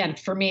again,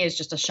 for me is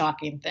just a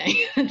shocking thing.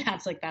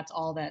 That's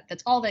all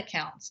that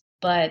counts.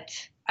 But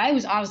I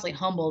was obviously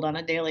humbled on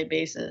a daily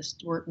basis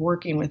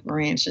working with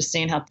Marines, just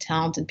seeing how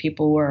talented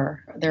people were,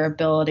 their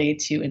ability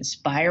to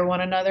inspire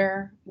one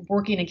another,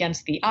 working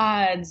against the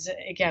odds,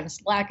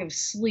 against lack of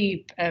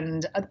sleep,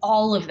 and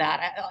all of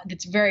that.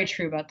 It's very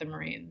true about the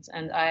Marines.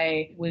 And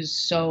I was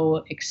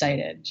so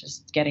excited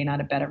just getting out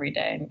of bed every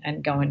day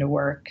and going to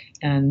work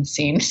and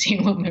seeing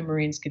what my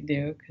Marines could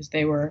do, because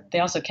they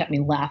also kept me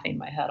laughing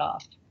my head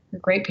off.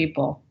 They're great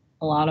people,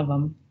 a lot of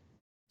them.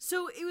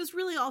 So it was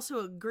really also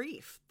a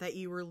grief that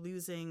you were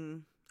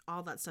losing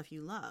all that stuff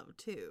you loved,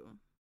 too.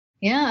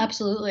 Yeah,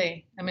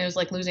 absolutely. I mean, it was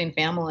like losing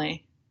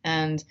family.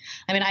 And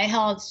I mean, I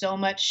held so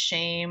much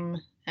shame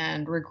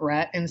and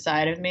regret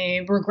inside of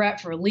me, regret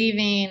for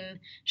leaving,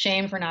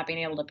 shame for not being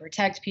able to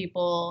protect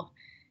people.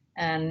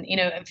 And,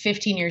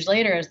 15 years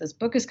later, as this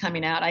book is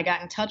coming out, I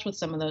got in touch with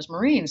some of those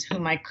Marines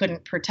whom I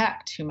couldn't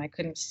protect, whom I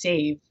couldn't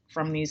save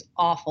from these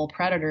awful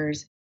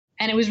predators.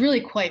 And it was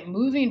really quite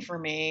moving for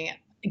me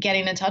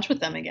getting in touch with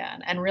them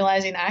again and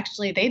realizing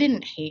actually they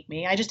didn't hate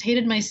me. I just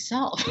hated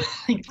myself.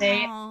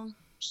 They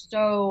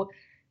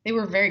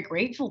were very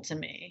grateful to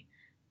me.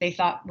 They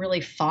thought really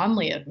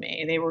fondly of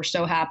me. They were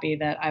so happy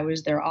that I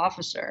was their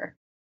officer.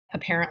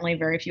 Apparently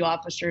very few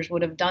officers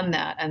would have done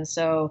that. And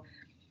so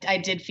I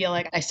did feel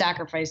like I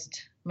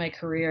sacrificed my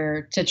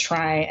career to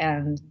try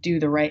and do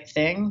the right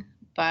thing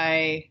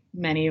by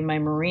many of my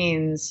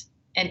Marines,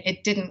 and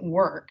it didn't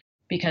work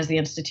because the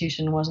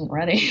institution wasn't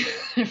ready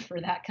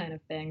for that kind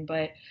of thing.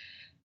 But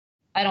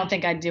I don't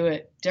think I'd do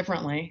it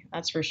differently.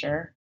 That's for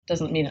sure.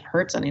 Doesn't mean it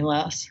hurts any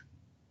less.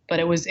 But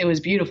it was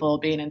beautiful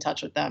being in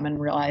touch with them and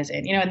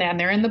realizing, and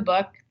they're in the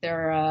book.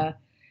 There are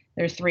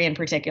 3 in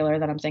particular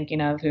that I'm thinking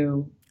of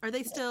who. Are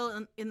they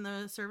still in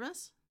the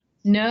service?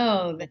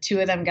 No, the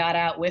 2 of them got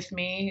out with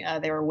me.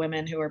 They were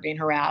women who were being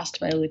harassed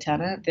by a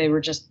lieutenant. They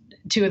were just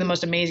 2 of the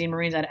most amazing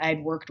Marines that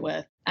I'd worked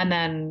with. And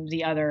then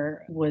the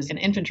other was an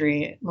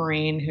infantry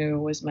Marine who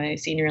was my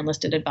senior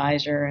enlisted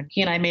advisor. And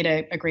he and I made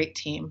a great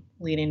team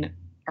leading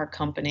our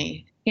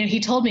company. He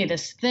told me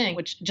this thing,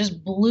 which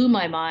just blew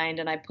my mind,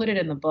 and I put it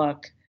in the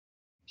book.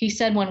 He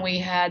said when we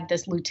had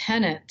this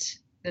lieutenant,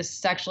 this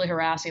sexually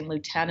harassing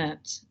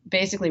lieutenant,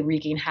 basically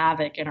wreaking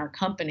havoc in our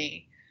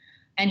company,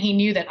 and he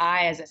knew that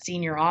I, as a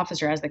senior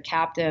officer, as the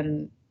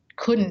captain,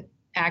 couldn't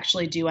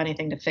actually do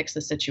anything to fix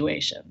the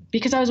situation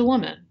because I was a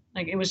woman.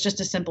 Like, it was just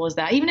as simple as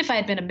that. Even if I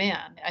had been a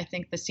man, I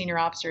think the senior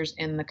officers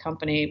in the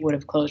company would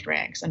have closed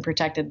ranks and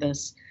protected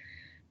this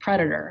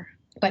predator.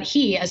 But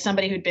he, as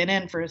somebody who'd been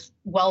in for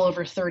well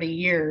over 30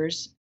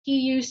 years, he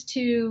used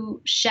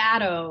to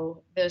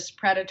shadow this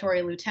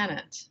predatory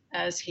lieutenant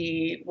as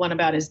he went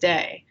about his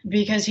day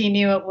because he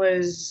knew it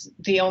was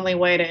the only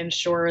way to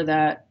ensure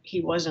that he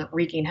wasn't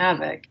wreaking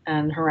havoc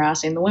and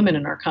harassing the women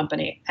in our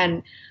company.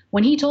 And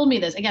when he told me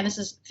this, again, this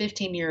is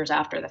 15 years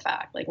after the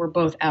fact, like we're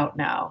both out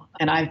now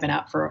and I've been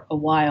out for a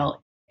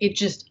while, it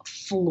just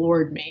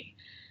floored me.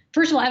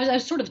 First of all, I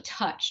was sort of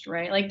touched,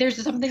 right? Like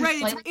there's something right.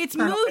 Like, it's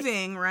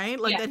moving, right?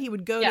 Like that he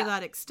would go to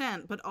that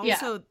extent, but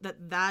also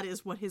that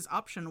is what his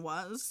option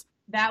was.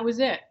 That was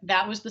it.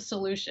 That was the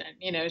solution,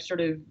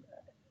 sort of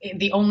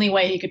the only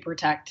way he could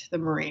protect the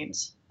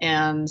Marines.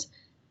 And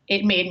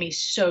it made me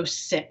so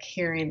sick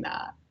hearing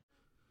that.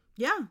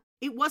 Yeah.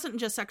 It wasn't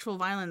just sexual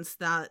violence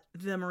that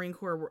the Marine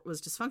Corps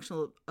was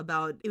dysfunctional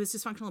about. It was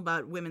dysfunctional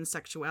about women's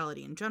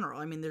sexuality in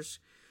general. I mean, there's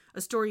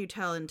a story you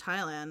tell in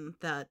Thailand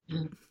that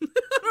I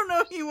don't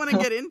know if you want to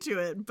get into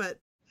it, but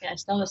I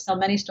still so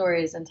many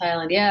stories in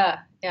Thailand.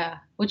 Yeah.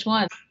 Which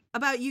one?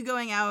 About you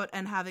going out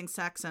and having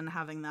sex and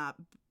having that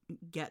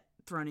get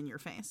thrown in your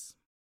face.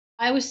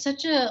 I was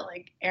such a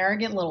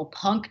arrogant little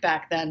punk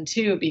back then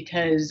too,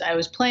 because I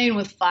was playing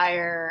with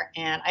fire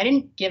and I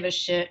didn't give a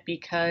shit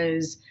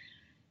because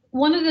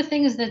one of the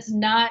things that's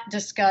not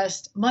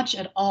discussed much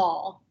at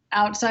all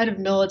outside of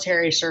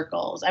military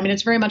circles, I mean,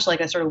 it's very much like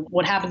a sort of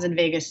what happens in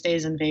Vegas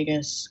stays in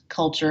Vegas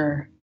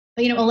culture.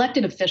 But,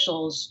 elected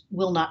officials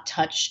will not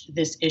touch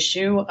this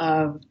issue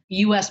of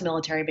U.S.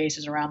 military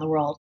bases around the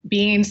world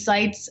being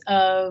sites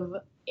of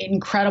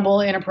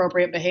incredible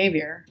inappropriate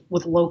behavior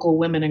with local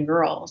women and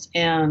girls.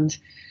 And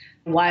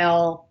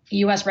while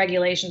U.S.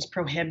 regulations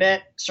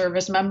prohibit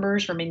service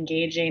members from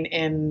engaging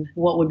in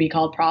what would be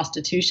called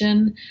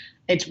prostitution,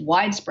 it's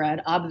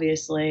widespread,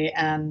 obviously,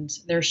 and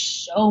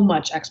there's so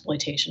much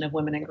exploitation of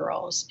women and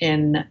girls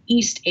in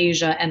East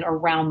Asia and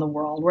around the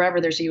world.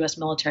 Wherever there's a U.S.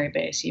 military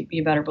base,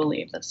 you better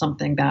believe that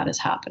something bad is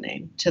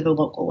happening to the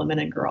local women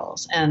and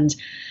girls. And,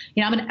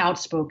 I'm an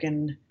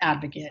outspoken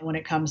advocate when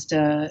it comes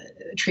to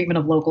treatment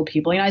of local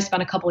people. I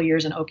spent a couple of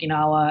years in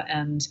Okinawa,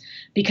 and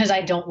because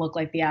I don't look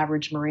like the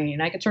average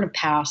Marine, I could sort of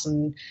pass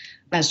and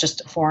as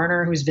just a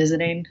foreigner who's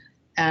visiting,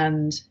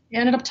 and I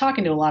ended up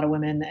talking to a lot of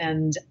women.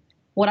 And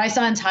what I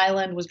saw in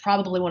Thailand was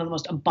probably one of the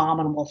most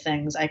abominable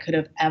things I could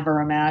have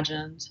ever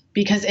imagined,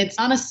 because it's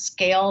on a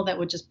scale that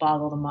would just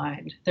boggle the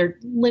mind. There are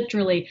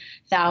literally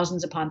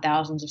thousands upon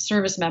thousands of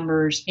service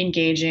members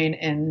engaging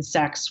in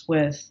sex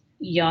with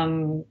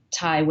young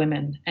Thai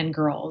women and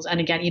girls. And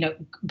again,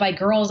 by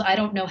girls, I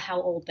don't know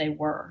how old they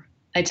were.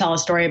 I tell a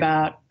story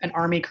about an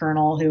Army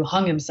colonel who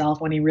hung himself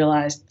when he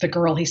realized the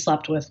girl he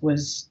slept with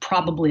was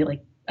probably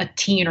like a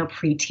teen or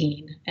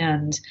preteen.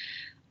 And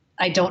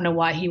I don't know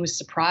why he was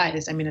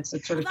surprised. I mean, it's a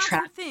sort of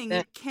trap. That's the thing.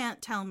 You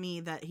can't tell me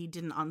that he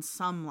didn't on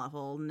some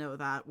level know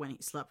that when he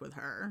slept with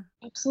her.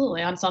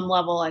 Absolutely. On some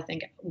level, I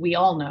think we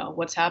all know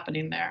what's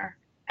happening there.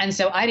 And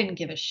so I didn't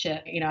give a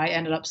shit. I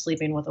ended up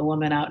sleeping with a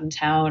woman out in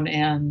town.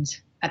 And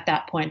at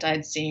that point,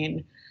 I'd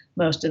seen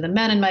most of the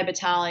men in my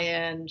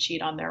battalion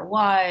cheat on their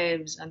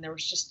wives. And there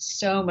was just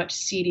so much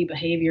seedy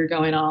behavior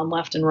going on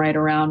left and right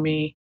around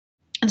me.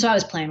 And so I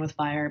was playing with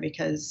fire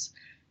because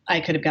I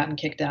could have gotten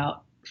kicked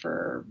out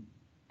for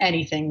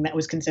anything that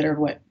was considered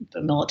what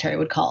the military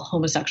would call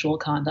homosexual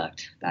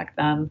conduct back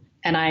then.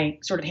 And I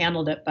sort of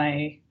handled it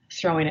by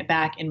throwing it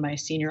back in my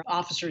senior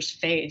officer's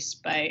face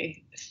by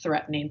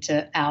threatening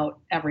to out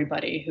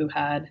everybody who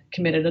had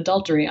committed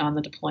adultery on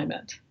the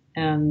deployment.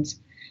 And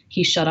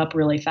he shut up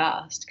really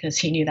fast because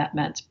he knew that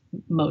meant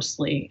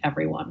mostly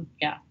everyone.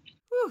 Yeah.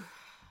 Whew.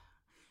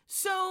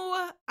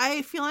 So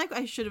I feel like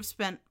I should have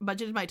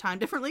budgeted my time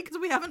differently because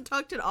we haven't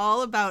talked at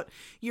all about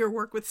your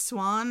work with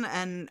Swan,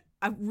 and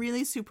I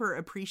really super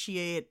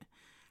appreciate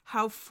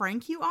how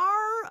frank you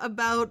are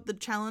about the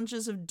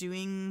challenges of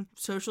doing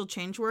social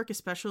change work,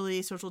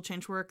 especially social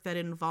change work that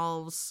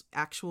involves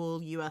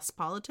actual U.S.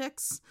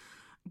 politics.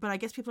 But I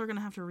guess people are going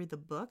to have to read the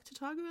book to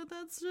talk about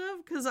that stuff,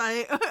 because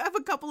I have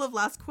a couple of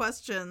last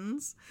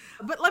questions.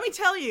 But let me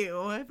tell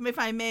you, if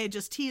I may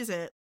just tease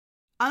it,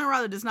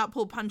 Anuradha does not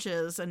pull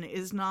punches and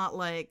is not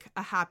like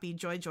a happy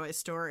joy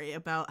story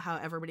about how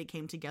everybody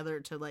came together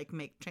to like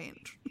make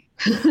change.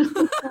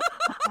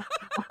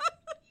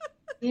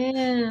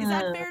 Yeah. Is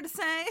that fair to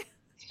say?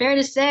 Fair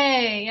to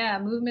say, yeah.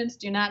 Movements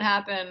do not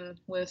happen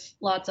with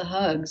lots of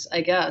hugs,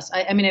 I guess.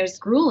 I mean, it was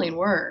grueling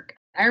work.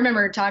 I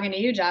remember talking to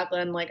you,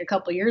 Jacqueline, like a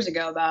couple years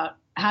ago about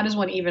how does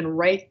one even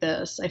write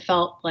this? I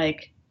felt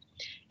like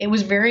it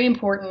was very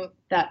important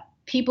that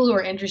people who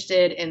are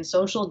interested in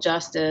social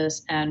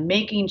justice and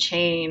making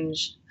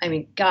change, I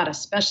mean, God,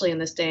 especially in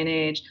this day and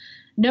age,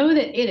 know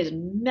that it is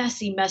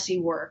messy, messy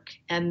work,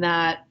 and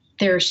that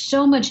there's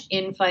so much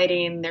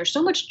infighting, there's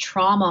so much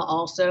trauma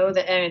also,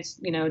 that, and it's,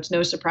 you know, it's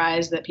no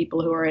surprise that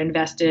people who are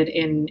invested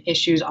in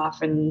issues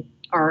often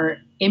are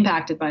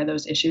impacted by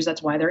those issues.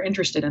 That's why they're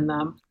interested in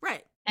them.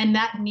 Right. And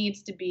that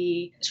needs to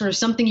be sort of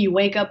something you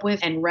wake up with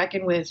and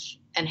reckon with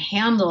and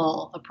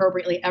handle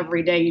appropriately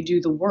every day you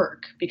do the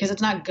work, because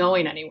it's not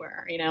going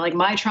anywhere. You know, like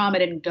my trauma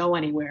didn't go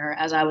anywhere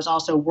as I was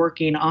also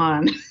working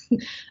on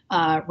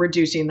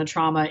reducing the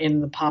trauma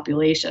in the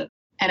population.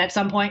 And at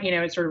some point, you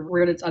know, it sort of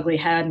reared its ugly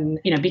head and,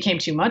 you know, became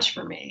too much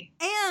for me.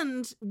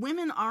 And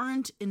women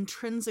aren't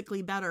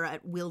intrinsically better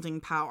at wielding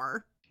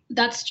power.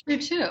 That's true,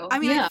 too. I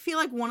mean, yeah. I feel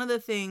like one of the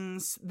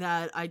things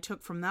that I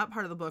took from that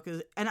part of the book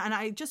is, and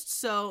I just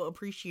so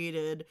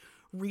appreciated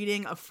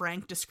reading a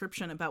frank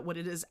description about what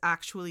it is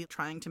actually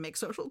trying to make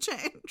social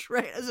change,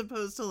 right? As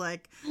opposed to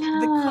like the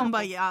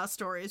kumbaya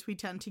stories we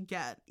tend to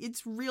get.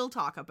 It's real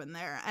talk up in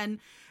there. And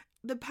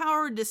the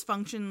power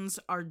dysfunctions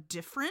are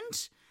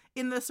different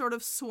in the sort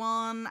of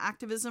swan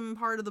activism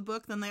part of the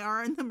book than they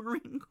are in the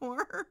Marine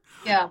Corps.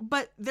 Yeah.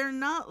 But they're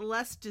not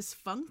less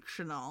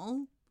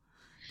dysfunctional.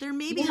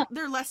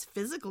 They're less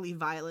physically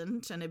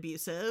violent and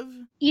abusive.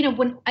 You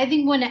know, I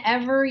think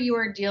whenever you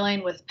are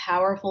dealing with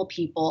powerful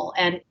people,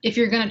 and if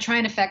you're going to try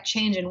and affect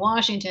change in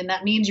Washington,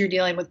 that means you're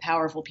dealing with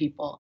powerful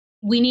people.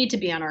 We need to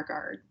be on our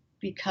guard,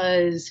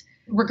 because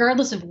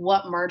regardless of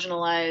what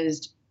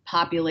marginalized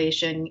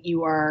population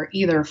you are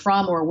either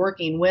from or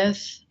working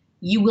with,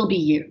 you will be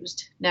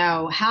used.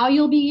 Now, how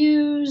you'll be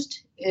used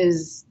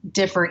is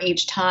different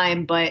each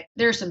time, but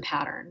there are some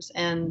patterns,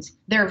 and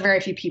there are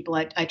very few people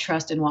I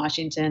trust in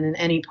Washington in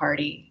any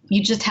party.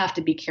 You just have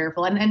to be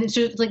careful. And it's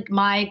just like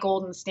my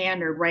golden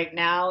standard right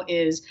now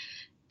is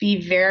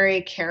be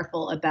very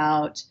careful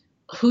about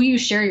who you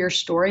share your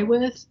story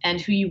with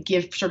and who you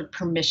give sort of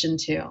permission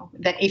to.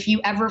 That if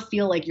you ever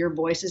feel like your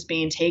voice is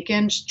being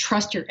taken, just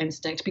trust your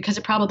instinct, because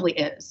it probably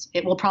is.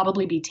 It will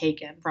probably be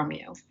taken from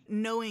you.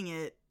 Knowing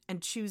it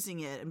and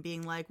choosing it and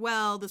being like,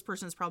 well, this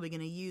person is probably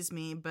going to use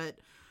me, but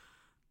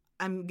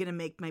I'm going to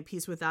make my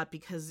peace with that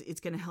because it's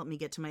going to help me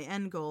get to my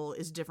end goal,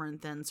 is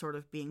different than sort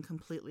of being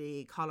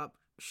completely caught up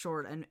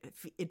short and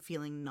it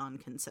feeling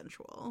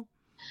non-consensual.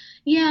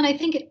 Yeah, and I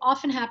think it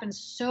often happens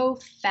so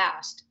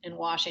fast in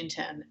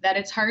Washington that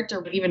it's hard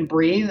to even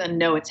breathe and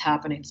know it's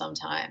happening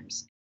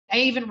sometimes. I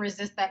even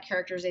resist that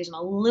characterization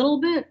a little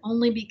bit,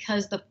 only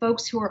because the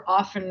folks who are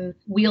often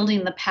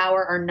wielding the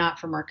power are not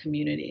from our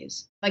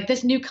communities. Like,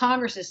 this new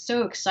Congress is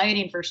so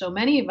exciting for so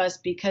many of us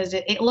because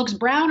it looks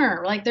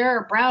browner. Like, there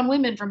are brown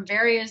women from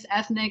various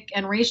ethnic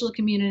and racial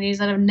communities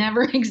that have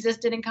never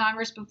existed in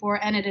Congress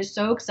before, and it is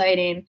so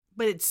exciting.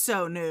 But it's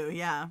so new,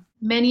 yeah.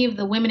 Many of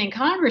the women in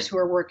Congress who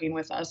are working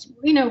with us,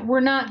 you know,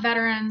 were not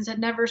veterans, had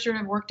never sort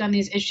of worked on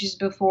these issues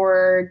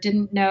before,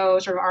 didn't know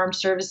sort of armed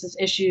services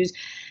issues.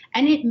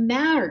 And it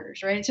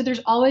matters, right? So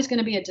there's always going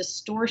to be a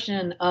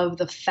distortion of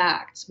the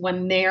facts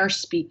when they're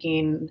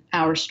speaking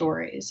our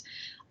stories.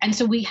 And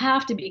so we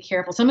have to be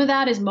careful. Some of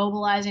that is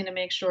mobilizing to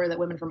make sure that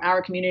women from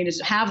our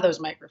communities have those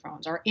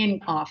microphones, are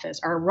in office,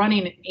 are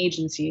running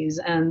agencies,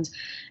 and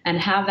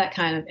have that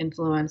kind of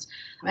influence.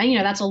 And, you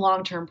know, that's a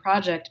long-term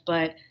project,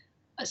 but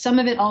some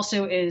of it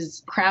also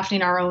is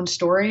crafting our own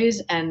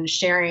stories and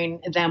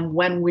sharing them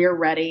when we're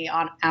ready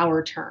on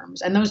our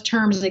terms. And those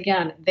terms,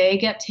 again, they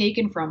get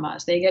taken from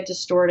us. They get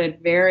distorted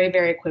very,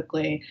 very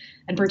quickly.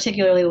 And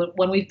particularly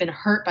when we've been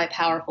hurt by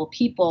powerful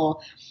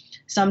people,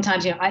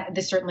 sometimes, you know,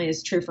 this certainly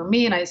is true for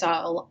me, and I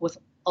saw with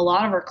a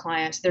lot of our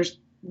clients, there's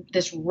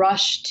this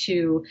rush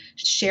to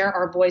share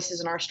our voices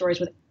and our stories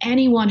with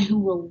anyone who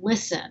will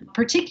listen,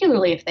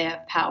 particularly if they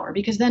have power,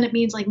 because then it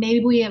means like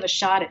maybe we have a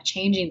shot at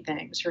changing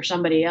things for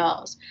somebody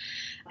else.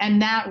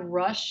 And that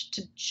rush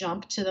to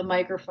jump to the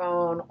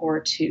microphone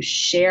or to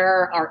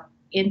share our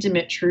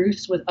intimate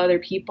truths with other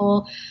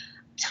people,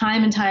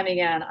 time and time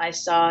again, I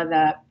saw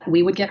that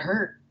we would get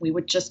hurt. We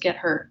would just get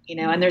hurt, you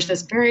know, and there's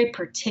this very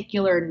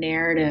particular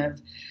narrative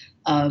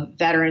of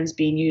veterans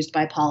being used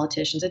by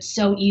politicians. It's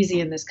so easy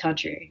in this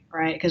country,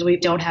 right? Because we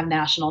don't have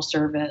national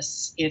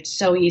service. It's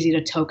so easy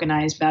to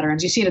tokenize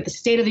veterans. You see it at the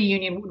State of the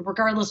Union,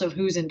 regardless of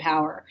who's in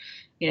power.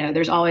 You know,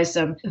 there's always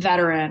some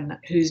veteran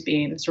who's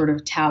being sort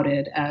of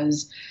touted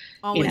as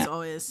always.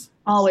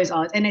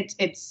 And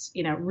it's,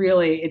 you know,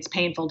 really, it's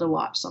painful to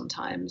watch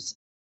sometimes.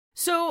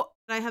 So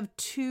I have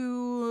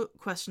two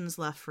questions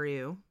left for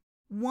you.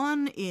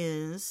 One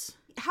is,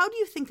 how do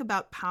you think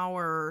about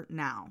power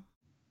now?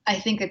 I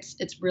think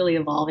it's really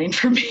evolving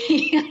for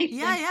me.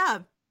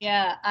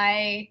 Yeah,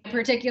 I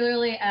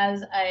particularly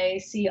as I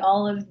see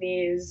all of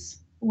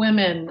these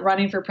women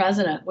running for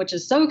president, which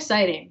is so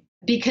exciting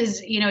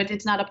because,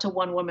 it's not up to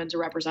one woman to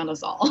represent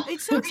us all.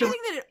 It's so exciting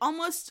that it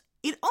almost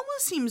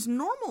seems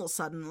normal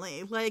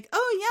suddenly. Like,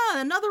 oh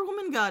yeah, another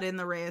woman got in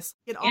the race.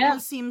 It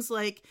almost seems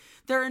like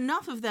there are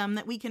enough of them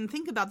that we can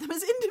think about them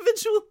as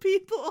individual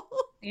people.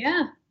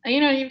 Yeah.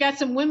 You've got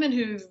some women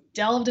who've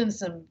delved in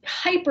some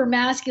hyper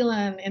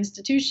masculine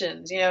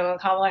institutions,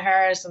 Kamala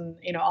Harris and,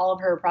 all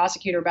of her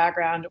prosecutor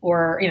background,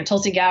 or,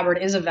 Tulsi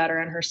Gabbard is a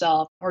veteran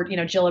herself, or,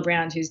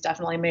 Gillibrand, who's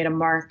definitely made a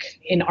mark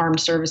in armed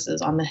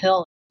services on the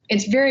Hill.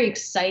 It's very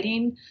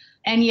exciting.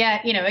 And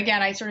yet,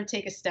 again, I sort of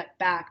take a step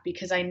back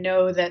because I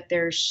know that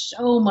there's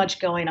so much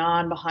going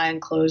on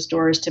behind closed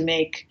doors to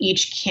make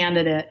each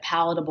candidate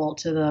palatable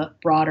to the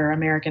broader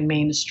American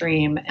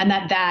mainstream. And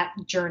that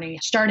journey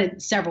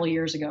started several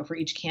years ago for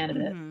each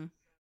candidate. Mm-hmm.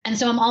 And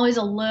so I'm always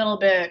a little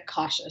bit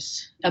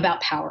cautious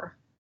about power.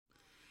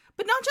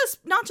 But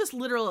not just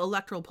literal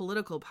electoral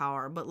political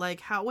power, but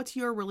like what's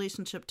your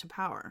relationship to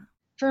power?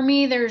 For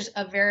me, there's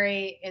a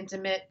very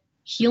intimate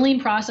healing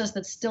process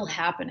that's still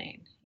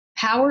happening.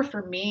 Power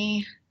for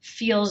me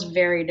feels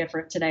very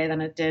different today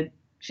than it did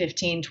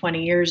 15,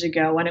 20 years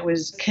ago when it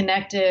was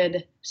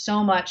connected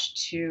so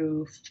much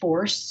to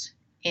force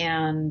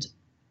and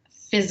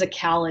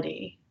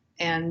physicality.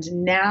 And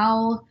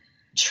now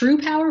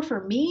true power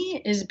for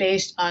me is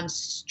based on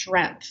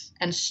strength,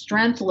 and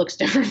strength looks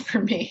different for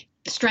me.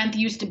 Strength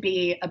used to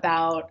be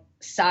about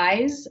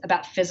size,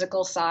 about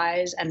physical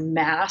size and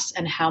mass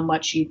and how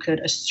much you could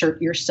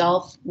assert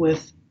yourself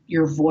with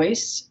your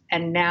voice.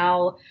 And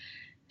now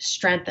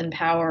strength and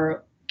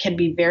power can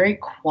be very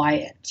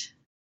quiet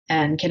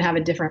and can have a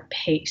different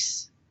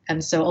pace.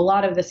 And so a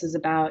lot of this is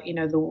about,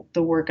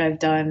 the work I've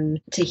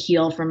done to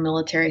heal from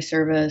military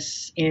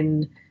service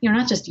in,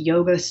 not just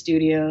yoga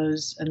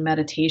studios and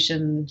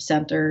meditation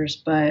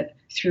centers, but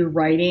through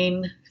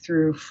writing,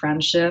 through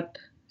friendship,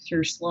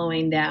 through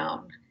slowing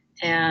down.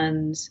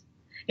 And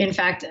in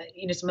fact,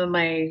 some of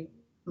my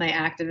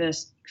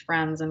activist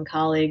friends and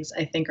colleagues,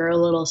 I think, are a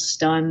little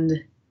stunned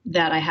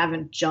that I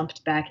haven't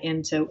jumped back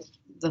into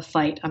the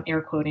fight. I'm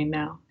air quoting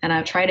now. And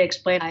I try to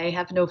explain I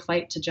have no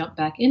fight to jump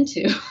back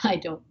into. I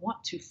don't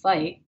want to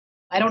fight.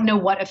 I don't know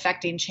what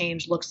affecting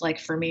change looks like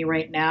for me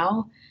right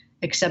now,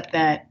 except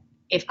that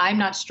if I'm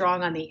not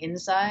strong on the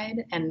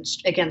inside, and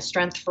again,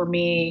 strength for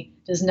me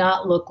does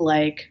not look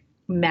like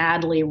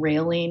madly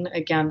railing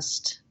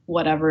against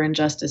whatever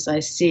injustice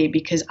I see,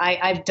 because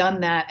I've done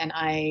that and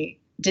I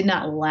did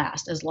not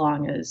last as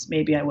long as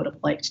maybe I would have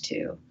liked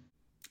to.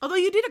 Although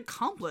you did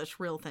accomplish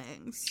real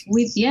things.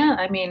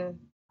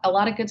 A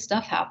lot of good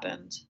stuff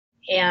happened.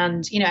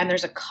 And, and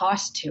there's a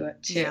cost to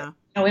it too. Yeah.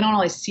 We don't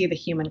always see the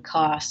human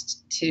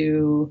cost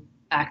to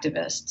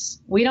activists.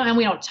 We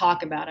don't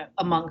talk about it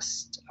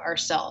amongst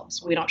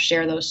ourselves. We don't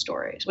share those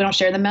stories. We don't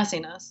share the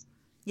messiness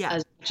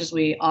as much as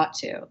we ought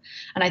to.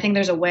 And I think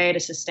there's a way to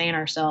sustain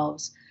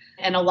ourselves.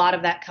 And a lot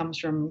of that comes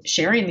from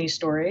sharing these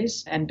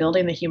stories and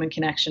building the human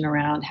connection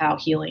around how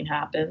healing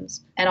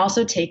happens, and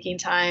also taking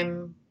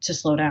time to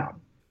slow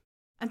down.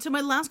 And so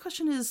my last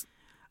question is,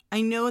 I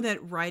know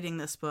that writing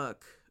this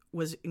book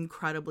was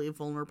incredibly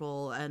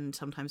vulnerable and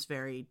sometimes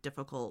very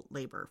difficult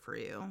labor for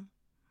you.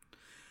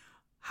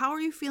 How are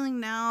you feeling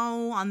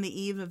now on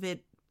the eve of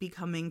it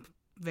becoming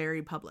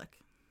very public?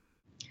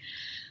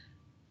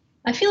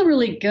 I feel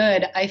really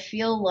good. I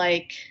feel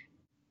like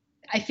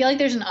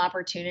there's an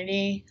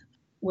opportunity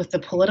with the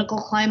political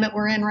climate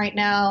we're in right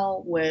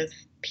now, with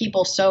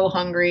people so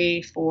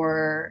hungry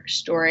for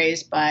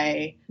stories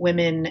by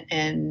women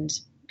and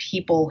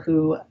people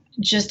who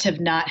just have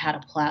not had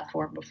a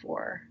platform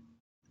before,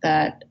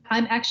 that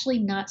I'm actually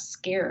not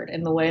scared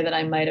in the way that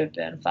I might have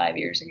been 5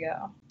 years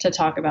ago to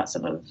talk about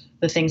some of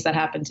the things that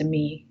happened to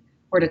me,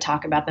 or to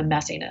talk about the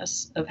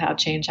messiness of how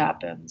change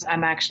happens.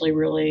 I'm actually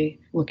really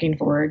looking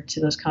forward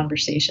to those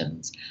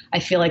conversations. I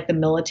feel like the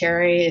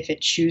military, if it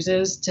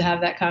chooses to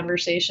have that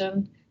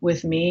conversation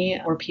with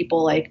me or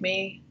people like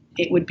me,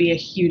 it would be a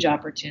huge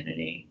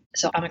opportunity.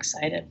 So I'm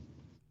excited.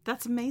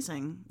 That's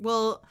amazing.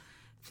 Well,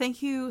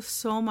 thank you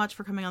so much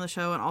for coming on the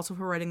show and also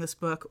for writing this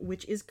book,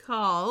 which is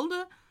called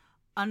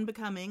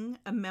Unbecoming,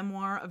 a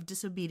Memoir of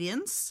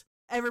Disobedience.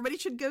 Everybody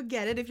should go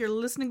get it. If you're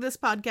listening to this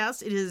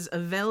podcast, it is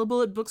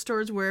available at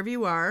bookstores wherever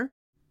you are.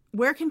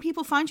 Where can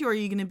people find you? Are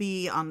you going to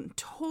be on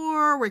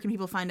tour? Where can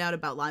people find out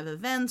about live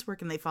events? Where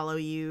can they follow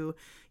you?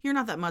 You're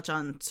not that much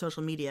on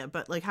social media,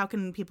 but how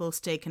can people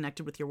stay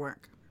connected with your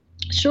work?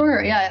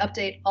 Sure. Yeah, I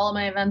update all of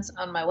my events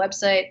on my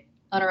website,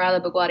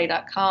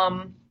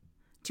 anuradhabhagwati.com.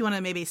 Do you want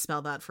to maybe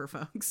spell that for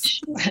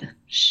folks?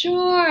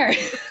 Sure.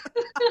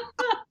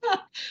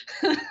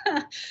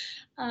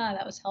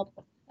 That was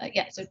helpful.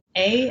 So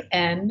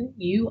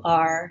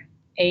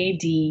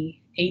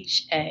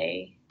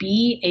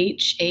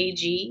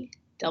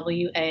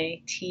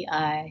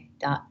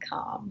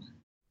ANURADHABHAGWATI.com.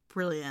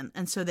 Brilliant.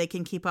 And so they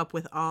can keep up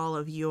with all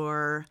of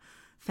your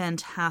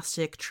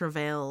fantastic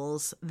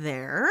travails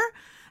there.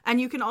 And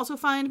you can also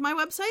find my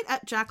website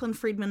at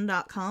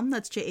JaclynFriedman.com.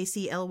 That's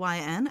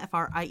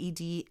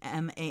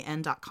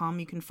JaclynFriedman.com.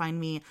 You can find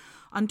me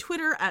on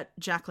Twitter at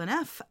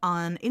JaclynF,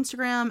 on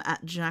Instagram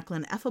at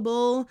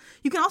JaclynFable.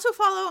 You can also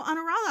follow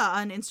Anuradha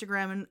on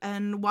Instagram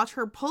and watch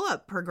her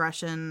pull-up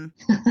progression.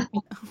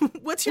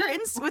 What's your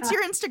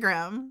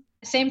Instagram?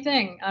 Same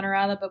thing,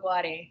 Anuradha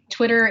Bhagwati.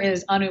 Twitter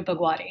is Anu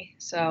Bhagwati.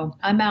 So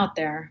I'm out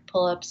there,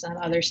 pull-ups and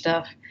other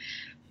stuff.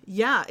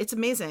 Yeah, it's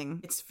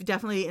amazing. It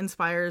definitely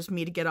inspires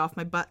me to get off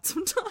my butt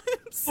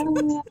sometimes.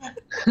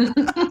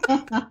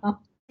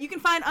 You can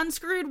find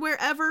Unscrewed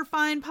wherever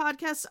fine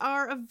podcasts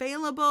are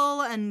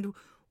available. And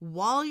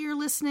while you're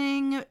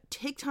listening,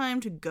 take time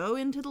to go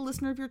into the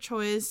listener of your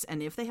choice.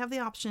 And if they have the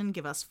option,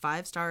 give us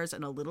 5 stars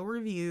and a little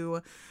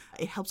review.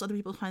 It helps other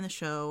people find the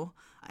show.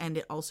 And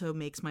it also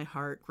makes my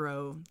heart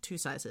grow 2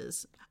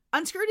 sizes.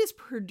 Unscrewed is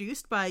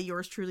produced by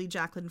yours truly,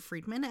 Jaclyn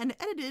Friedman, and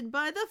edited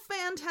by the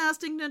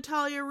fantastic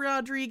Natalia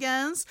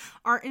Rodriguez.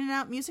 Our in and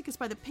out music is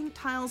by the Pink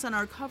Tiles, and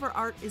our cover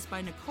art is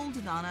by Nicole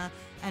Dodonna,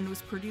 and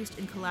was produced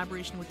in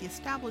collaboration with The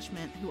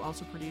Establishment, who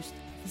also produced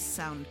the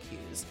sound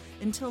cues.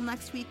 Until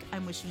next week,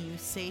 I'm wishing you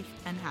safe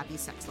and happy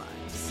sex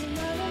lives.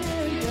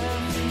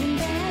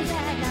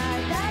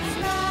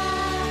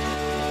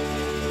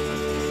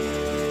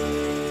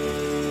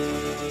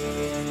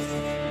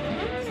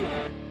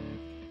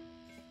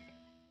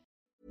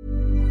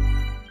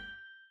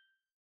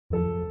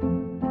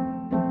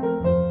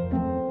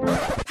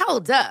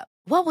 Hold up.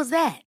 What was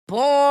that?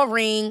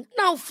 Boring.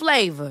 No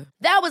flavor.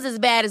 That was as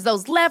bad as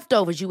those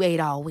leftovers you ate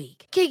all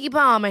week. Keke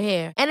Palmer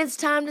here, and it's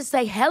time to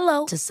say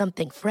hello to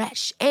something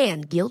fresh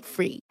and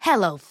guilt-free.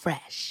 Hello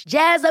Fresh.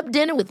 Jazz up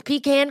dinner with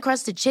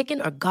pecan-crusted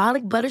chicken or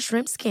garlic butter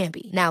shrimp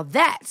scampi. Now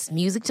that's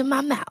music to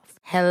my mouth.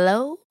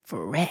 Hello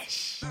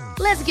Fresh.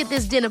 Let's get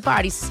this dinner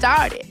party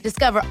started.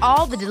 Discover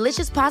all the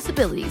delicious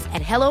possibilities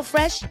at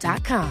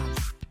HelloFresh.com.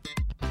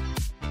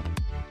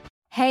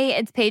 Hey,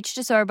 it's Paige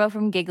DeSorbo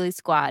from Giggly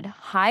Squad.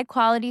 High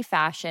quality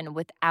fashion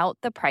without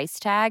the price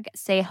tag.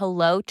 Say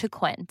hello to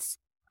Quince.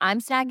 I'm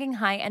snagging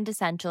high-end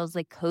essentials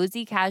like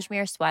cozy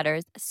cashmere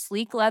sweaters,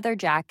 sleek leather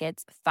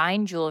jackets,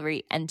 fine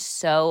jewelry, and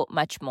so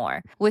much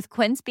more. With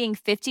Quince being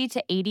 50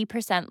 to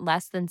 80%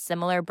 less than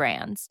similar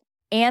brands.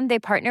 And they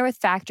partner with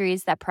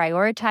factories that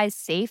prioritize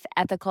safe,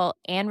 ethical,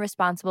 and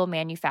responsible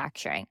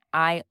manufacturing.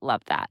 I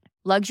love that.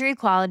 Luxury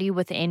quality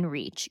within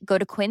reach. Go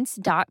to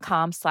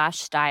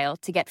quince.com/style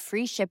to get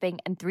free shipping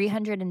and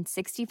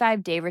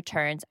 365-day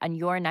returns on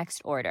your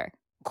next order.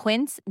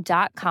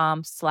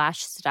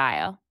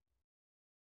 Quince.com/style.